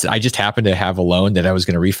 And I just happened to have a loan that I was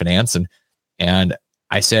going to refinance. And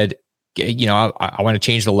I said, I want to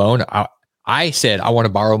change the loan. I said, I want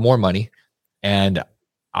to borrow more money, and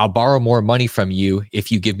I'll borrow more money from you if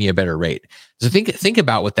you give me a better rate. So think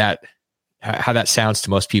about how that sounds to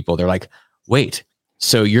most people. They're like, wait,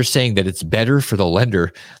 so you're saying that it's better for the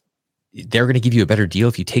lender? They're going to give you a better deal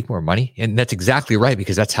if you take more money? And that's exactly right,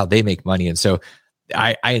 because that's how they make money. And so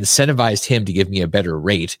I incentivized him to give me a better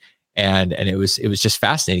rate. And it was just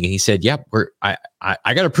fascinating. And he said, yep, I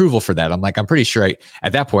got approval for that. I'm like, I'm pretty sure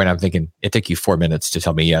at that point, I'm thinking it took you 4 minutes to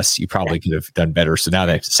tell me, yes, you probably could have done better. So now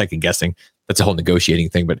that second guessing, that's a whole negotiating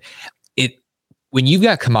thing. But when you've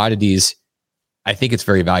got commodities, I think it's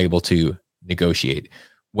very valuable to negotiate.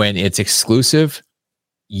 When it's exclusive,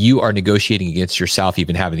 you are negotiating against yourself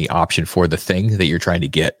even having the option for the thing that you're trying to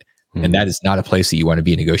get. And that is not a place that you want to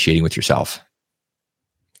be negotiating with yourself.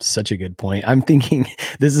 Such a good point. I'm thinking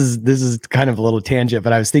this is kind of a little tangent,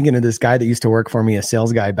 but I was thinking of this guy that used to work for me, a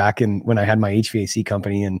sales guy back when I had my HVAC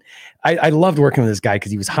company. And I loved working with this guy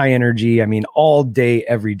because he was high energy. I mean, all day,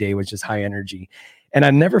 every day was just high energy. And I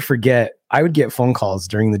never forget, I would get phone calls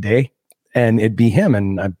during the day and it'd be him.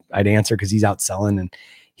 And I'd answer because he's out selling, and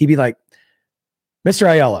he'd be like, Mr.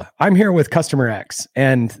 Ayala, I'm here with customer X,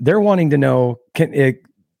 and they're wanting to know,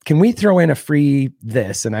 can we throw in a free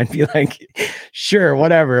this? And I'd be like, sure,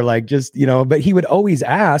 whatever. Like, just, but he would always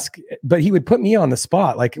ask, but he would put me on the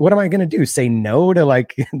spot. Like, what am I going to do? Say no to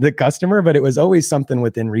like the customer? But it was always something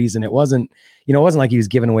within reason. It wasn't like he was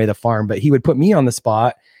giving away the farm, but he would put me on the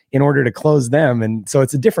spot in order to close them. And so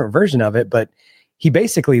it's a different version of it, but he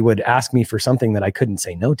basically would ask me for something that I couldn't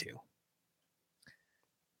say no to.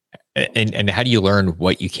 And how do you learn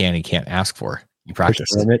what you can and can't ask for? You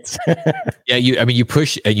practice limits. Yeah, you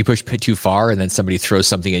push too far, and then somebody throws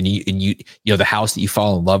something, and you the house that you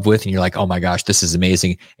fall in love with, and you're like, oh my gosh, this is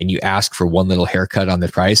amazing, and you ask for one little haircut on the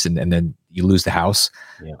price, and then you lose the house.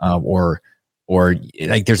 Yeah. Or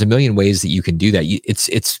like there's a million ways that you can do that.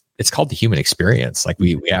 It's called the human experience. Like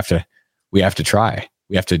we have to try.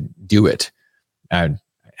 We have to do it. And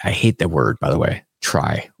I hate that word, by the way.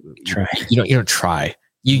 Try. You don't try.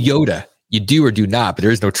 You Yoda. You do or do not, but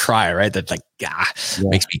there is no try, right? That's like,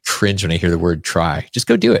 makes me cringe when I hear the word try. Just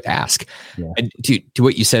go do it. Ask. Yeah. And to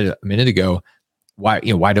what you said a minute ago, why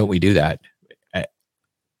don't we do that?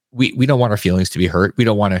 We don't want our feelings to be hurt. We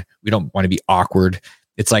don't want to be awkward.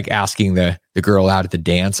 It's like asking the girl out at the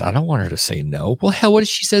dance. I don't want her to say no. Well, hell, what if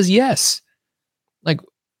she says yes? Like,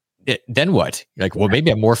 then what? You're like, well,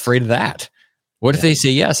 maybe I'm more afraid of that. What if they say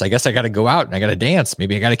yes? I guess I got to go out and I got to dance.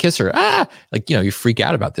 Maybe I got to kiss her. You freak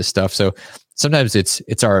out about this stuff. So sometimes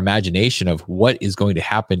it's our imagination of what is going to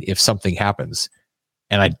happen if something happens.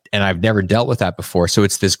 And I've never dealt with that before. So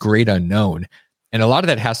it's this great unknown. And a lot of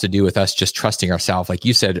that has to do with us just trusting ourselves. Like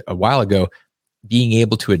you said a while ago, being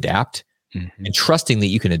able to adapt and trusting that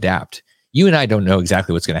you can adapt. You and I don't know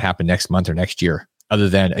exactly what's going to happen next month or next year, other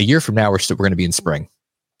than a year from now, we're going to be in spring.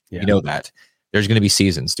 Yeah. You know that. There's going to be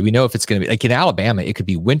seasons. Do we know if it's going to be like in Alabama? It could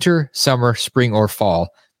be winter, summer, spring, or fall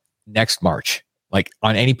next March. Like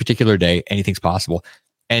on any particular day, anything's possible.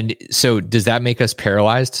 And so does that make us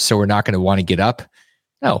paralyzed? So we're not going to want to get up?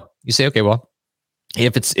 No. You say, okay, well,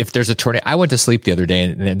 if there's a tornado, I went to sleep the other day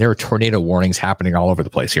and there were tornado warnings happening all over the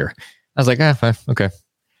place here. I was like, fine, okay.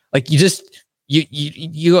 Like you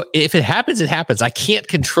if it happens, it happens. I can't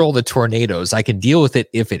control the tornadoes. I can deal with it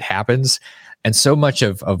if it happens. And so much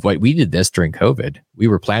of what we did this during COVID, we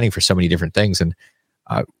were planning for so many different things. And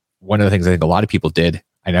one of the things I think a lot of people did,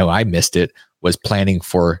 I know I missed it, was planning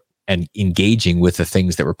for and engaging with the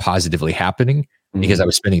things that were positively happening because I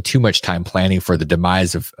was spending too much time planning for the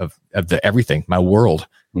demise of the everything, my world.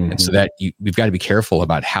 And so that we've got to be careful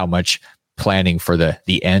about how much planning for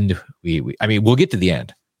the end. We'll get to the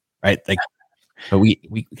end, right? Like, but we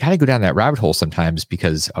kind of go down that rabbit hole sometimes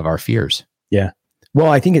because of our fears. Yeah. Well,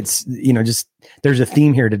 I think it's, just there's a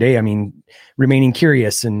theme here today. I mean, remaining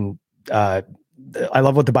curious, and I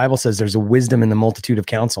love what the Bible says. There's a wisdom in the multitude of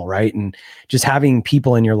counsel, right? And just having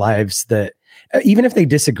people in your lives that, even if they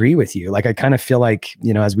disagree with you, like I kind of feel like,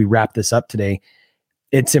 as we wrap this up today,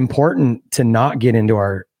 it's important to not get into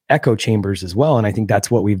our echo chambers as well. And I think that's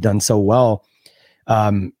what we've done so well.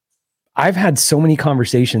 I've had so many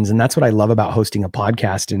conversations, and that's what I love about hosting a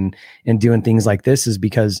podcast and doing things like this, is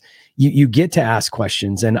because you get to ask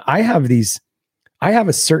questions. And I have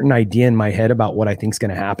a certain idea in my head about what I think is going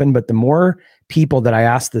to happen. But the more people that I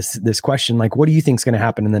ask this question, like, what do you think is going to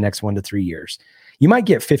happen in the next 1 to 3 years? You might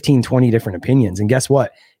get 15, 20 different opinions. And guess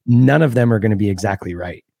what? None of them are going to be exactly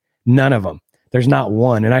right. None of them. There's not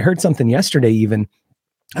one. And I heard something yesterday, even,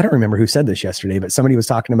 I don't remember who said this yesterday, but somebody was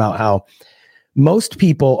talking about how most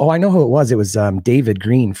people, I know who it was. It was David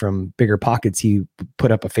Green from Bigger Pockets. He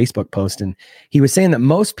put up a Facebook post, and he was saying that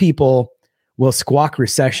most people will squawk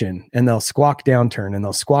recession, and they'll squawk downturn, and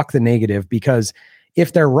they'll squawk the negative, because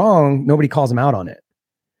if they're wrong, nobody calls them out on it.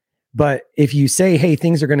 But if you say, hey,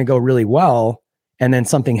 things are going to go really well, and then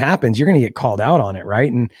something happens, you're going to get called out on it,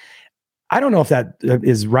 right? And I don't know if that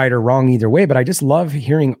is right or wrong either way, but I just love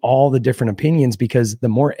hearing all the different opinions, because the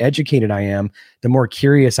more educated I am, the more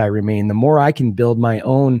curious I remain, the more I can build my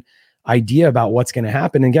own idea about what's going to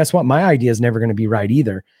happen. And guess what? My idea is never going to be right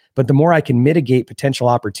either. But the more I can mitigate potential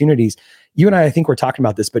opportunities, you and I think we're talking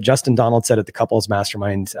about this, but Justin Donald said at the Couples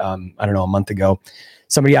Mastermind, I don't know, a month ago,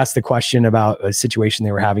 somebody asked the question about a situation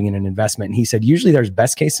they were having in an investment. And he said, usually there's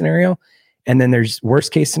best case scenario, and then there's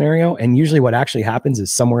worst case scenario. And usually what actually happens is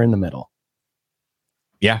somewhere in the middle.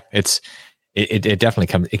 Yeah, it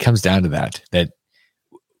definitely comes down to that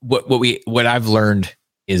what I've learned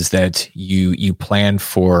is that you plan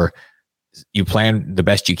the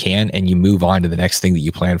best you can, and you move on to the next thing that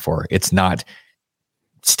you plan for. It's not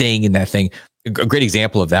staying in that thing. A great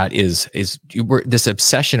example of that is this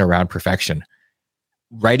obsession around perfection.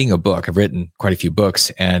 writing a book, I've written quite a few books,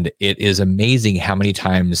 and it is amazing how many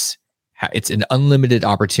times it's an unlimited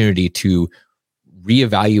opportunity to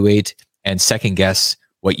reevaluate and second guess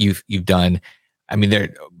what you've done. I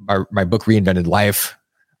mean, my book Reinvented Life,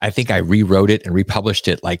 I think I rewrote it and republished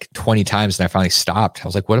it like 20 times, and I finally stopped. I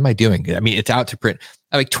was like, what am I doing? I mean, it's out to print.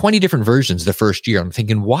 I have like 20 different versions the first year. I'm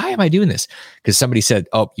thinking, why am I doing this? Because somebody said,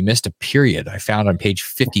 oh, you missed a period. I found on page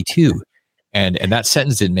 52. And that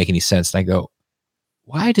sentence didn't make any sense. And I go,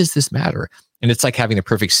 why does this matter? And it's like having the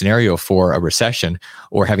perfect scenario for a recession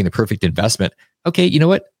or having the perfect investment. Okay, you know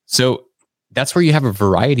what? So that's where you have a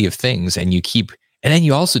variety of things, and you keep, and then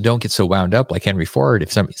you also don't get so wound up like Henry Ford.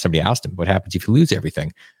 If somebody asked him, what happens if you lose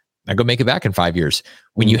everything? I go make it back in 5 years.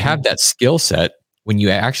 When you have that skill set, when you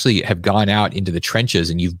actually have gone out into the trenches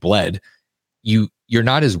and you've bled, you're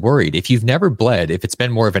not as worried. If you've never bled, if it's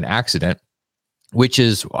been more of an accident, which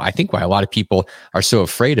is, I think, why a lot of people are so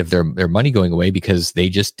afraid of their money going away, because they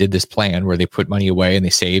just did this plan where they put money away and they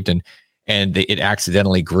saved and it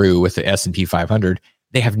accidentally grew with the S&P 500.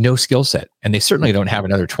 They have no skill set, and they certainly don't have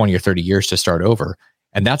another 20 or 30 years to start over.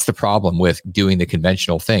 And that's the problem with doing the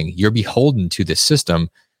conventional thing. You're beholden to this system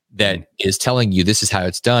that is telling you this is how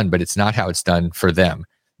it's done, but it's not how it's done for them.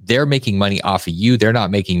 They're making money off of you. They're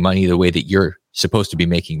not making money the way that you're supposed to be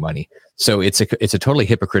making money. So it's a totally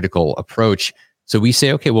hypocritical approach. So we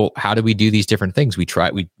say, okay, well, how do we do these different things? We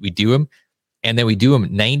do them, and then we do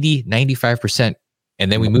them 90, 95%.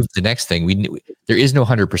 And then we move to the next thing. There is no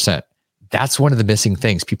 100%. That's one of the missing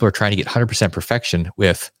things. People are trying to get 100% perfection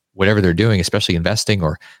with whatever they're doing, especially investing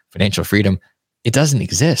or financial freedom. It doesn't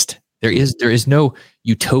exist. There is no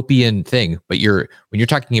utopian thing. But when you're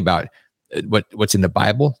talking about what's in the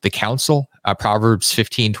Bible, the counsel, Proverbs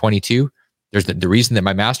 15:22. There's the reason that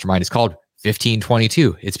my mastermind is called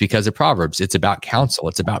 15:22. It's because of Proverbs. It's about counsel.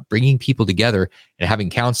 It's about bringing people together and having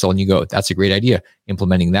counsel. And you go, that's a great idea.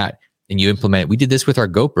 Implementing that, and you implement it. We did this with our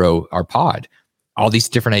GoPro, our pod. All these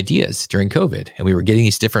different ideas during COVID, and we were getting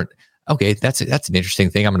these different. Okay, that's an interesting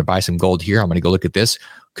thing. I'm going to buy some gold here. I'm going to go look at this.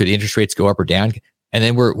 Could interest rates go up or down? And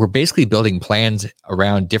then we're basically building plans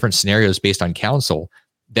around different scenarios based on counsel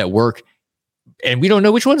that work, and we don't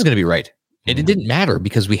know which one's going to be right. And it didn't matter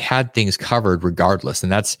because we had things covered regardless.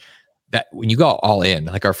 And that's that. When you go all in,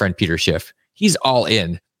 like our friend Peter Schiff, he's all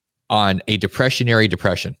in on a depressionary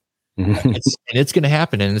depression. It's going to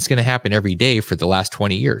happen, and it's going to happen every day for the last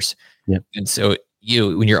 20 years. Yep. And so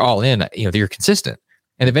when you're all in, you're consistent,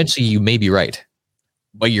 and eventually you may be right,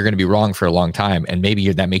 but you're going to be wrong for a long time. And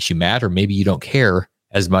maybe that makes you mad, or maybe you don't care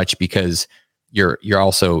as much because you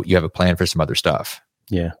have a plan for some other stuff.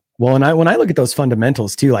 Yeah. Well, and when I look at those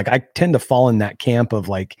fundamentals too, like I tend to fall in that camp of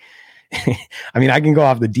like, I mean, I can go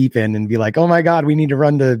off the deep end and be like, oh my God, we need to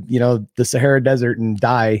run to, the Sahara Desert and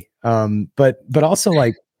die. But also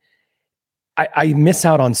like, I miss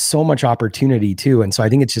out on so much opportunity too. And so I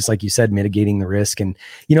think it's just like you said, mitigating the risk. And,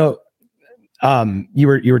 you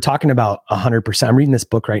were talking about 100%. I'm reading this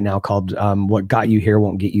book right now called What Got You Here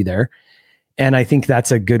Won't Get You There. And I think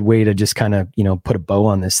that's a good way to just kind of, put a bow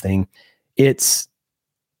on this thing. It's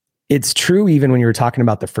true. Even when you were talking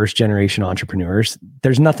about the first generation entrepreneurs,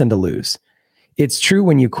 there's nothing to lose. It's true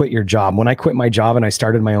when you quit your job. When I quit my job and I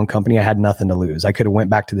started my own company, I had nothing to lose. I could have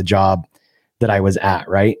went back to the job that I was at,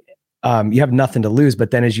 right? You have nothing to lose,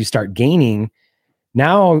 but then as you start gaining,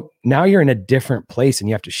 now you're in a different place and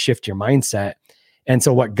you have to shift your mindset. And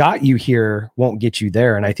so what got you here won't get you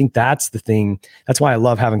there. And I think that's the thing. That's why I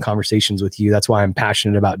love having conversations with you. That's why I'm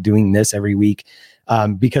passionate about doing this every week,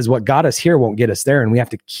 because what got us here won't get us there. And we have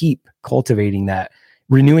to keep cultivating that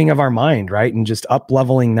renewing of our mind, right? And just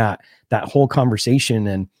up-leveling that whole conversation.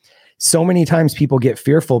 And so many times people get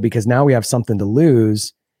fearful because now we have something to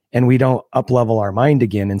lose, and we don't up-level our mind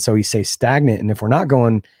again. And so we stay stagnant. And if we're not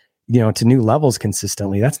going, to new levels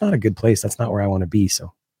consistently, that's not a good place. That's not where I want to be.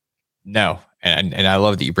 So. No. And I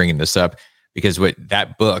love that you're bringing this up, because what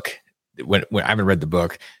that book, when I haven't read the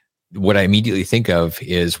book, what I immediately think of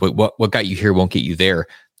is what got you here won't get you there.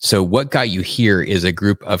 So what got you here is a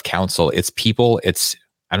group of counsel. It's people.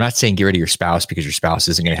 I'm not saying get rid of your spouse because your spouse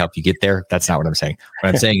isn't going to help you get there. That's not what I'm saying. What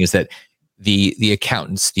I'm saying is that the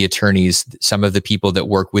accountants, the attorneys, some of the people that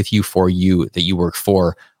work with you, for you, that you work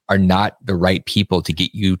for, are not the right people to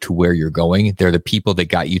get you to where you're going. They're the people that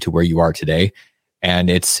got you to where you are today. And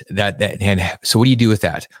it's that. And so what do you do with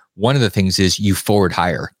that? One of the things is you forward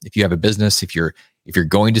hire. If you have a business, if you're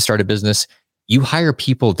going to start a business, you hire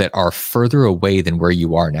people that are further away than where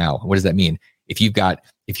you are now. What does that mean? If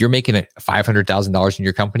you're making $500,000 in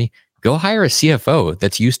your company, go hire a CFO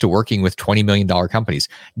that's used to working with $20 million companies,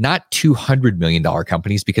 not $200 million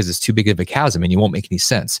companies, because it's too big of a chasm and you won't make any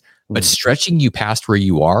sense. But stretching you past where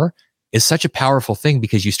you are is such a powerful thing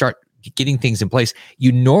because you start getting things in place.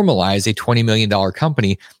 You normalize a $20 million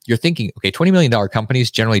company. You're thinking, okay, $20 million companies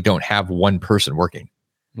generally don't have one person working.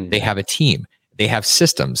 They have a team. They have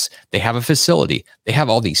systems. They have a facility. They have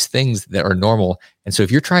all these things that are normal. And so if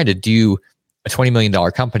you're trying to do a $20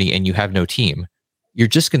 million company and you have no team, you're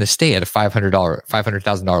just going to stay at a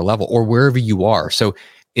 $500,000 level or wherever you are. So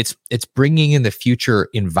it's bringing in the future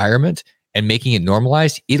environment and making it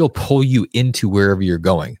normalized. It'll pull you into wherever you're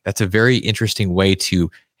going. That's a very interesting way to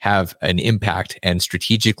have an impact and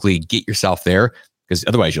strategically get yourself there. Because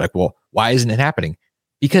otherwise you're like, well, why isn't it happening?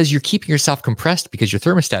 Because you're keeping yourself compressed because your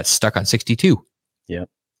thermostat's stuck on 62. Yeah.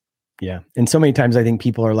 Yeah. And so many times I think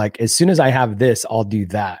people are like, as soon as I have this, I'll do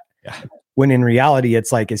that. Yeah. When in reality,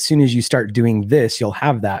 it's like, as soon as you start doing this, you'll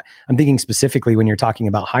have that. I'm thinking specifically when you're talking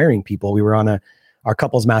about hiring people. We were on our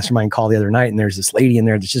couples mastermind call the other night, and there's this lady in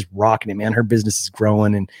there that's just rocking it, man. Her business is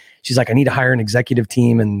growing. And she's like, I need to hire an executive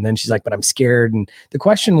team. And then she's like, but I'm scared. And the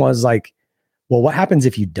question was like, well, what happens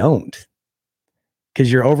if you don't?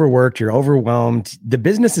 Because you're overworked, you're overwhelmed. The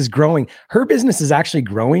business is growing. Her business is actually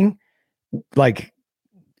growing, like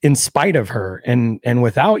in spite of her and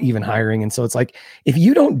without even hiring. And so it's like, if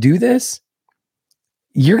you don't do this,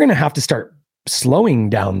 you're going to have to start slowing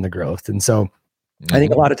down the growth. And so I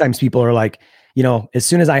think a lot of times people are like, you know, as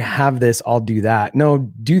soon as I have this, I'll do that. No,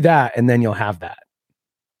 do that. And then you'll have that.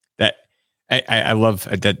 That I love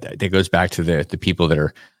that. That goes back to the people that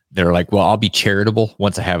are like, well, I'll be charitable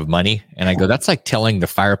once I have money. And I go, that's like telling the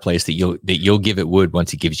fireplace that you'll give it wood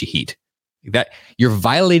once it gives you heat. That you're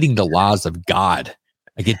violating the laws of God.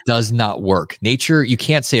 Like, it does not work. Nature, you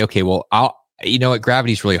can't say, okay, well, you know what,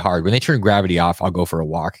 gravity's really hard. When they turn gravity off, I'll go for a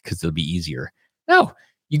walk because it'll be easier. No,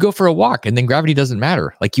 you go for a walk and then gravity doesn't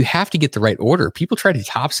matter. Like, you have to get the right order. People try to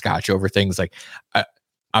hopscotch over things like,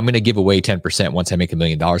 I'm going to give away 10% once I make $1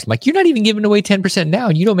 million. I'm like, you're not even giving away 10% now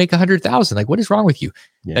and you don't make 100,000. Like, what is wrong with you?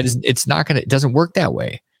 Yeah. It doesn't work that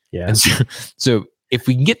way. Yeah. And so if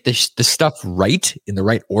we can get the stuff right in the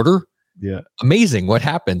right order, yeah, amazing what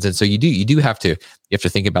happens. And so you have to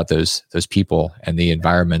think about those people and the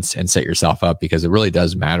environments and set yourself up, because it really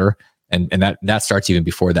does matter. And that starts even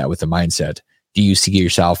before that with the mindset. Do you see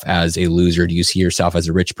yourself as a loser? Do you see yourself as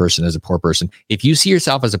a rich person, as a poor person? If you see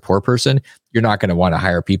yourself as a poor person, you're not going to want to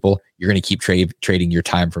hire people. You're going to keep trading your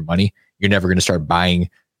time for money. You're never going to start buying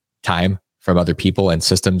time from other people and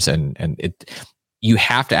systems. You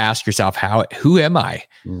have to ask yourself, who am I?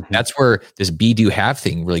 Mm-hmm. That's where this be, do, have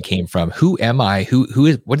thing really came from. Who am I?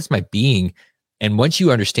 What is my being? And once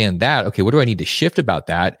you understand that, okay, what do I need to shift about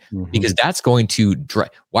that? Mm-hmm. Because that's going to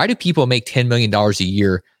why do people make $10 million a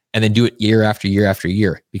year and then do it year after year after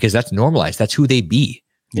year? Because that's normalized. That's who they be.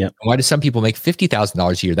 Yeah. And why do some people make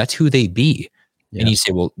 $50,000 a year? That's who they be. Yeah. And you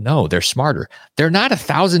say, well, no, they're smarter. They're not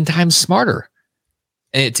 1,000 times smarter.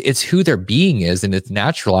 And it's who their being is, and it's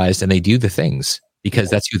naturalized, and they do the things because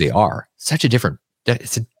that's who they are. It's a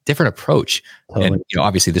different approach. Totally. And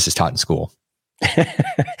obviously this is taught in school.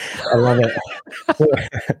 I love it.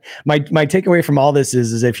 My takeaway from all this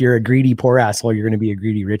is if you're a greedy poor asshole, you're going to be a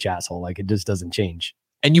greedy rich asshole. Like, it just doesn't change.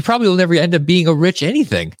 And you probably will never end up being a rich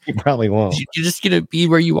anything. You probably won't. You're just going to be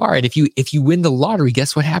where you are. And if you win the lottery,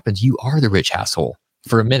 guess what happens? You are the rich asshole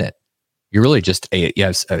for a minute. You're really just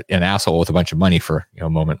an asshole with a bunch of money for a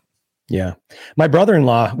moment. Yeah. My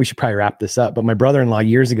brother-in-law, we should probably wrap this up, but my brother-in-law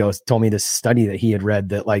years ago told me this study that he had read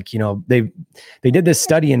that, like, they did this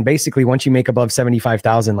study, and basically once you make above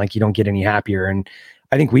 75,000, like, you don't get any happier. And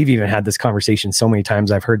I think we've even had this conversation so many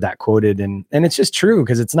times. I've heard that quoted, and it's just true,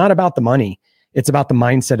 because it's not about the money. It's about the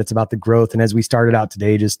mindset. It's about the growth. And as we started out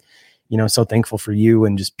today, just, so thankful for you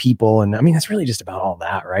and just people. And I mean, it's really just about all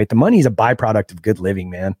that, right? The money is a byproduct of good living,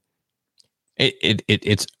 man.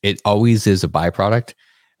 It always is a byproduct.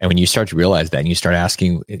 And when you start to realize that, and you start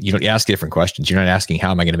asking, you ask different questions. You're not asking,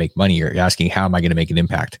 how am I going to make money? You're asking, how am I going to make an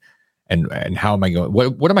impact? And how am I going,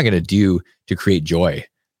 what am I going to do to create joy?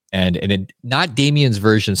 And not Damion's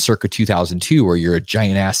version circa 2002, where you're a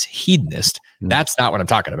giant ass hedonist. Mm-hmm. That's not what I'm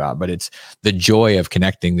talking about, but it's the joy of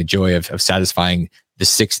connecting, the joy of satisfying the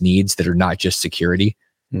 6 needs that are not just security.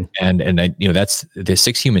 Mm-hmm. And that's the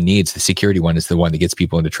 6 human needs. The security one is the one that gets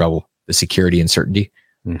people into trouble, the security and certainty,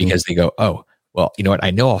 mm-hmm. because they go, oh, well, you know what?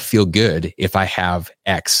 I know I'll feel good if I have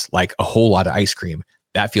X, like a whole lot of ice cream.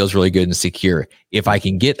 That feels really good and secure. If I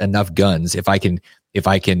can get enough guns, if I can,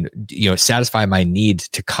 satisfy my need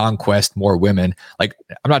to conquest more women. Like,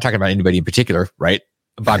 I'm not talking about anybody in particular, right?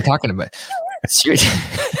 But I'm talking about it's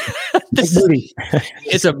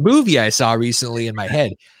a movie I saw recently in my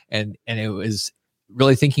head, and it was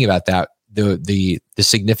really thinking about that, the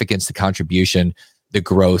significance, the contribution, the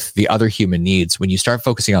growth, the other human needs, when you start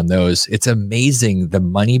focusing on those, it's amazing. The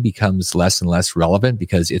money becomes less and less relevant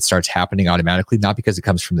because it starts happening automatically, not because it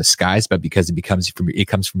comes from the skies, but because it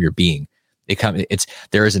comes from your being.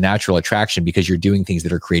 There is a natural attraction because you're doing things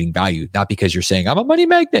that are creating value, not because you're saying I'm a money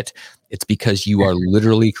magnet. It's because you are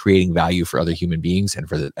literally creating value for other human beings and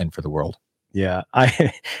for the world. Yeah.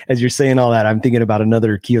 As you're saying all that, I'm thinking about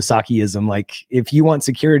another Kiyosakiism. Like, if you want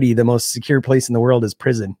security, the most secure place in the world is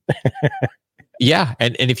prison. Yeah.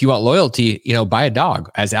 And if you want loyalty, buy a dog.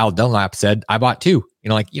 As Al Dunlap said, I bought two.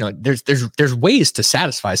 There's ways to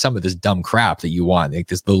satisfy some of this dumb crap that you want, like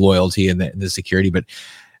the loyalty and the security, but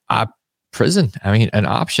prison, an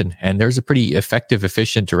option. And there's a pretty effective,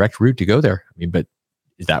 efficient, direct route to go there. But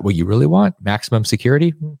is that what you really want? Maximum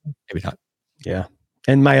security? Maybe not. Yeah.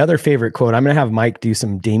 And my other favorite quote, I'm going to have Mike do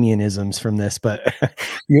some Damionisms from this, but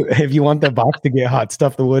if you want the box to get hot,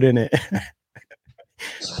 stuff the wood in it.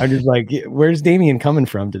 I'm just like, where's Damion coming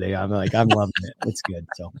from today? I'm like, I'm loving it. It's good.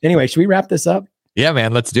 So anyway, should we wrap this up? Yeah,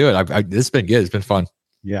 man, let's do it. This has been good. It's been fun.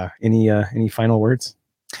 Yeah. Any final words?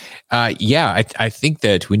 Yeah, I think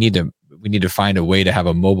that we need to find a way to have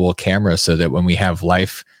a mobile camera so that when we have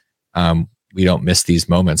life, we don't miss these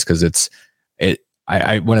moments. Cause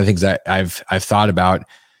one of the things that I've thought about, I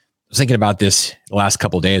was thinking about this the last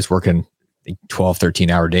couple of days, working 12,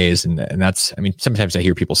 13-hour days. And that's, sometimes I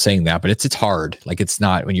hear people saying that, but it's hard. Like, it's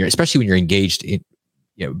not especially when you're engaged in,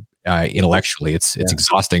 intellectually, it's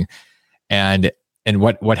exhausting. And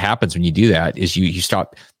what happens when you do that is you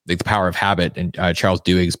stop, like The Power of Habit and Charles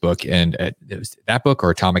Duhigg's book, and it was that book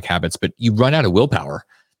or Atomic Habits, but you run out of willpower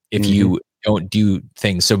if you don't do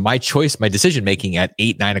things. So my decision making at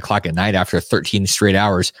 8, 9 o'clock at night after 13 straight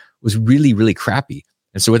hours was really, really crappy.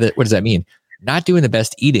 And so what does that mean? Not doing the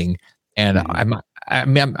best eating. And I'm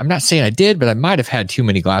not saying I did, but I might have had too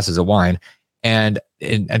many glasses of wine, and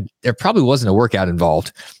there probably wasn't a workout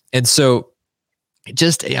involved. And so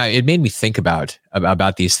it made me think about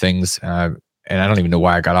these things. And I don't even know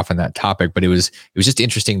why I got off on that topic, but it was just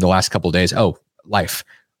interesting the last couple of days. Oh, life.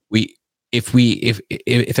 If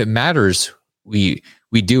it matters, we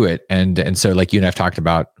do it. And so, like you and I've talked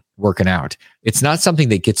about working out, it's not something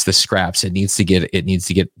that gets the scraps. It needs to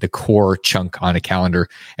get the core chunk on a calendar,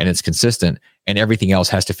 and it's consistent, and everything else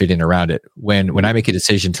has to fit in around it. When I make a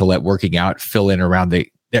decision to let working out fill in around it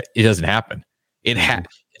doesn't happen.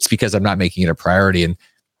 It's because I'm not making it a priority, and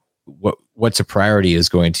what's a priority is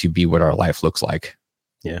going to be what our life looks like.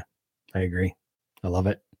 Yeah, I agree. I love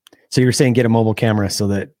it. So you're saying get a mobile camera so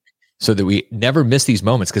that we never miss these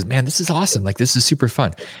moments, because man, this is awesome. Like, this is super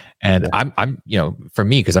fun. And I'm for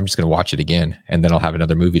me, because I'm just going to watch it again, and then I'll have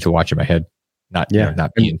another movie to watch in my head. Not be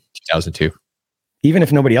in 2002. Even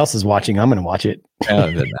if nobody else is watching, I'm going to watch it. It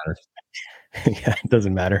doesn't matter. Yeah, it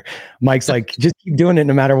doesn't matter. Mike's like, just keep doing it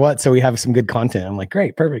no matter what, so we have some good content. I'm like,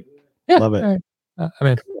 great, perfect. Yeah, love it.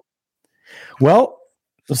 Right. Well,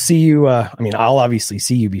 we'll see you. I'll obviously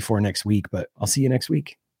see you before next week, but I'll see you next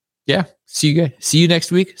week. Yeah. See you guys. See you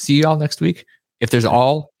next week. See you all next week. If there's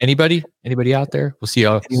anybody out there, we'll see you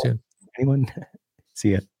all soon. Anyone?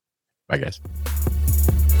 See ya. Bye, guys.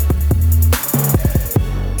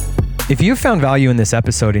 If you've found value in this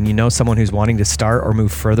episode and you know someone who's wanting to start or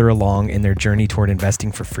move further along in their journey toward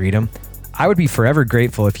investing for freedom, I would be forever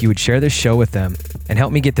grateful if you would share this show with them and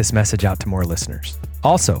help me get this message out to more listeners.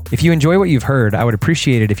 Also, if you enjoy what you've heard, I would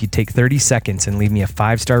appreciate it if you'd take 30 seconds and leave me a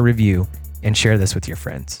 5-star review and share this with your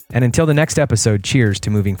friends. And until the next episode, cheers to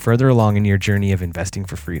moving further along in your journey of investing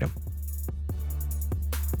for freedom.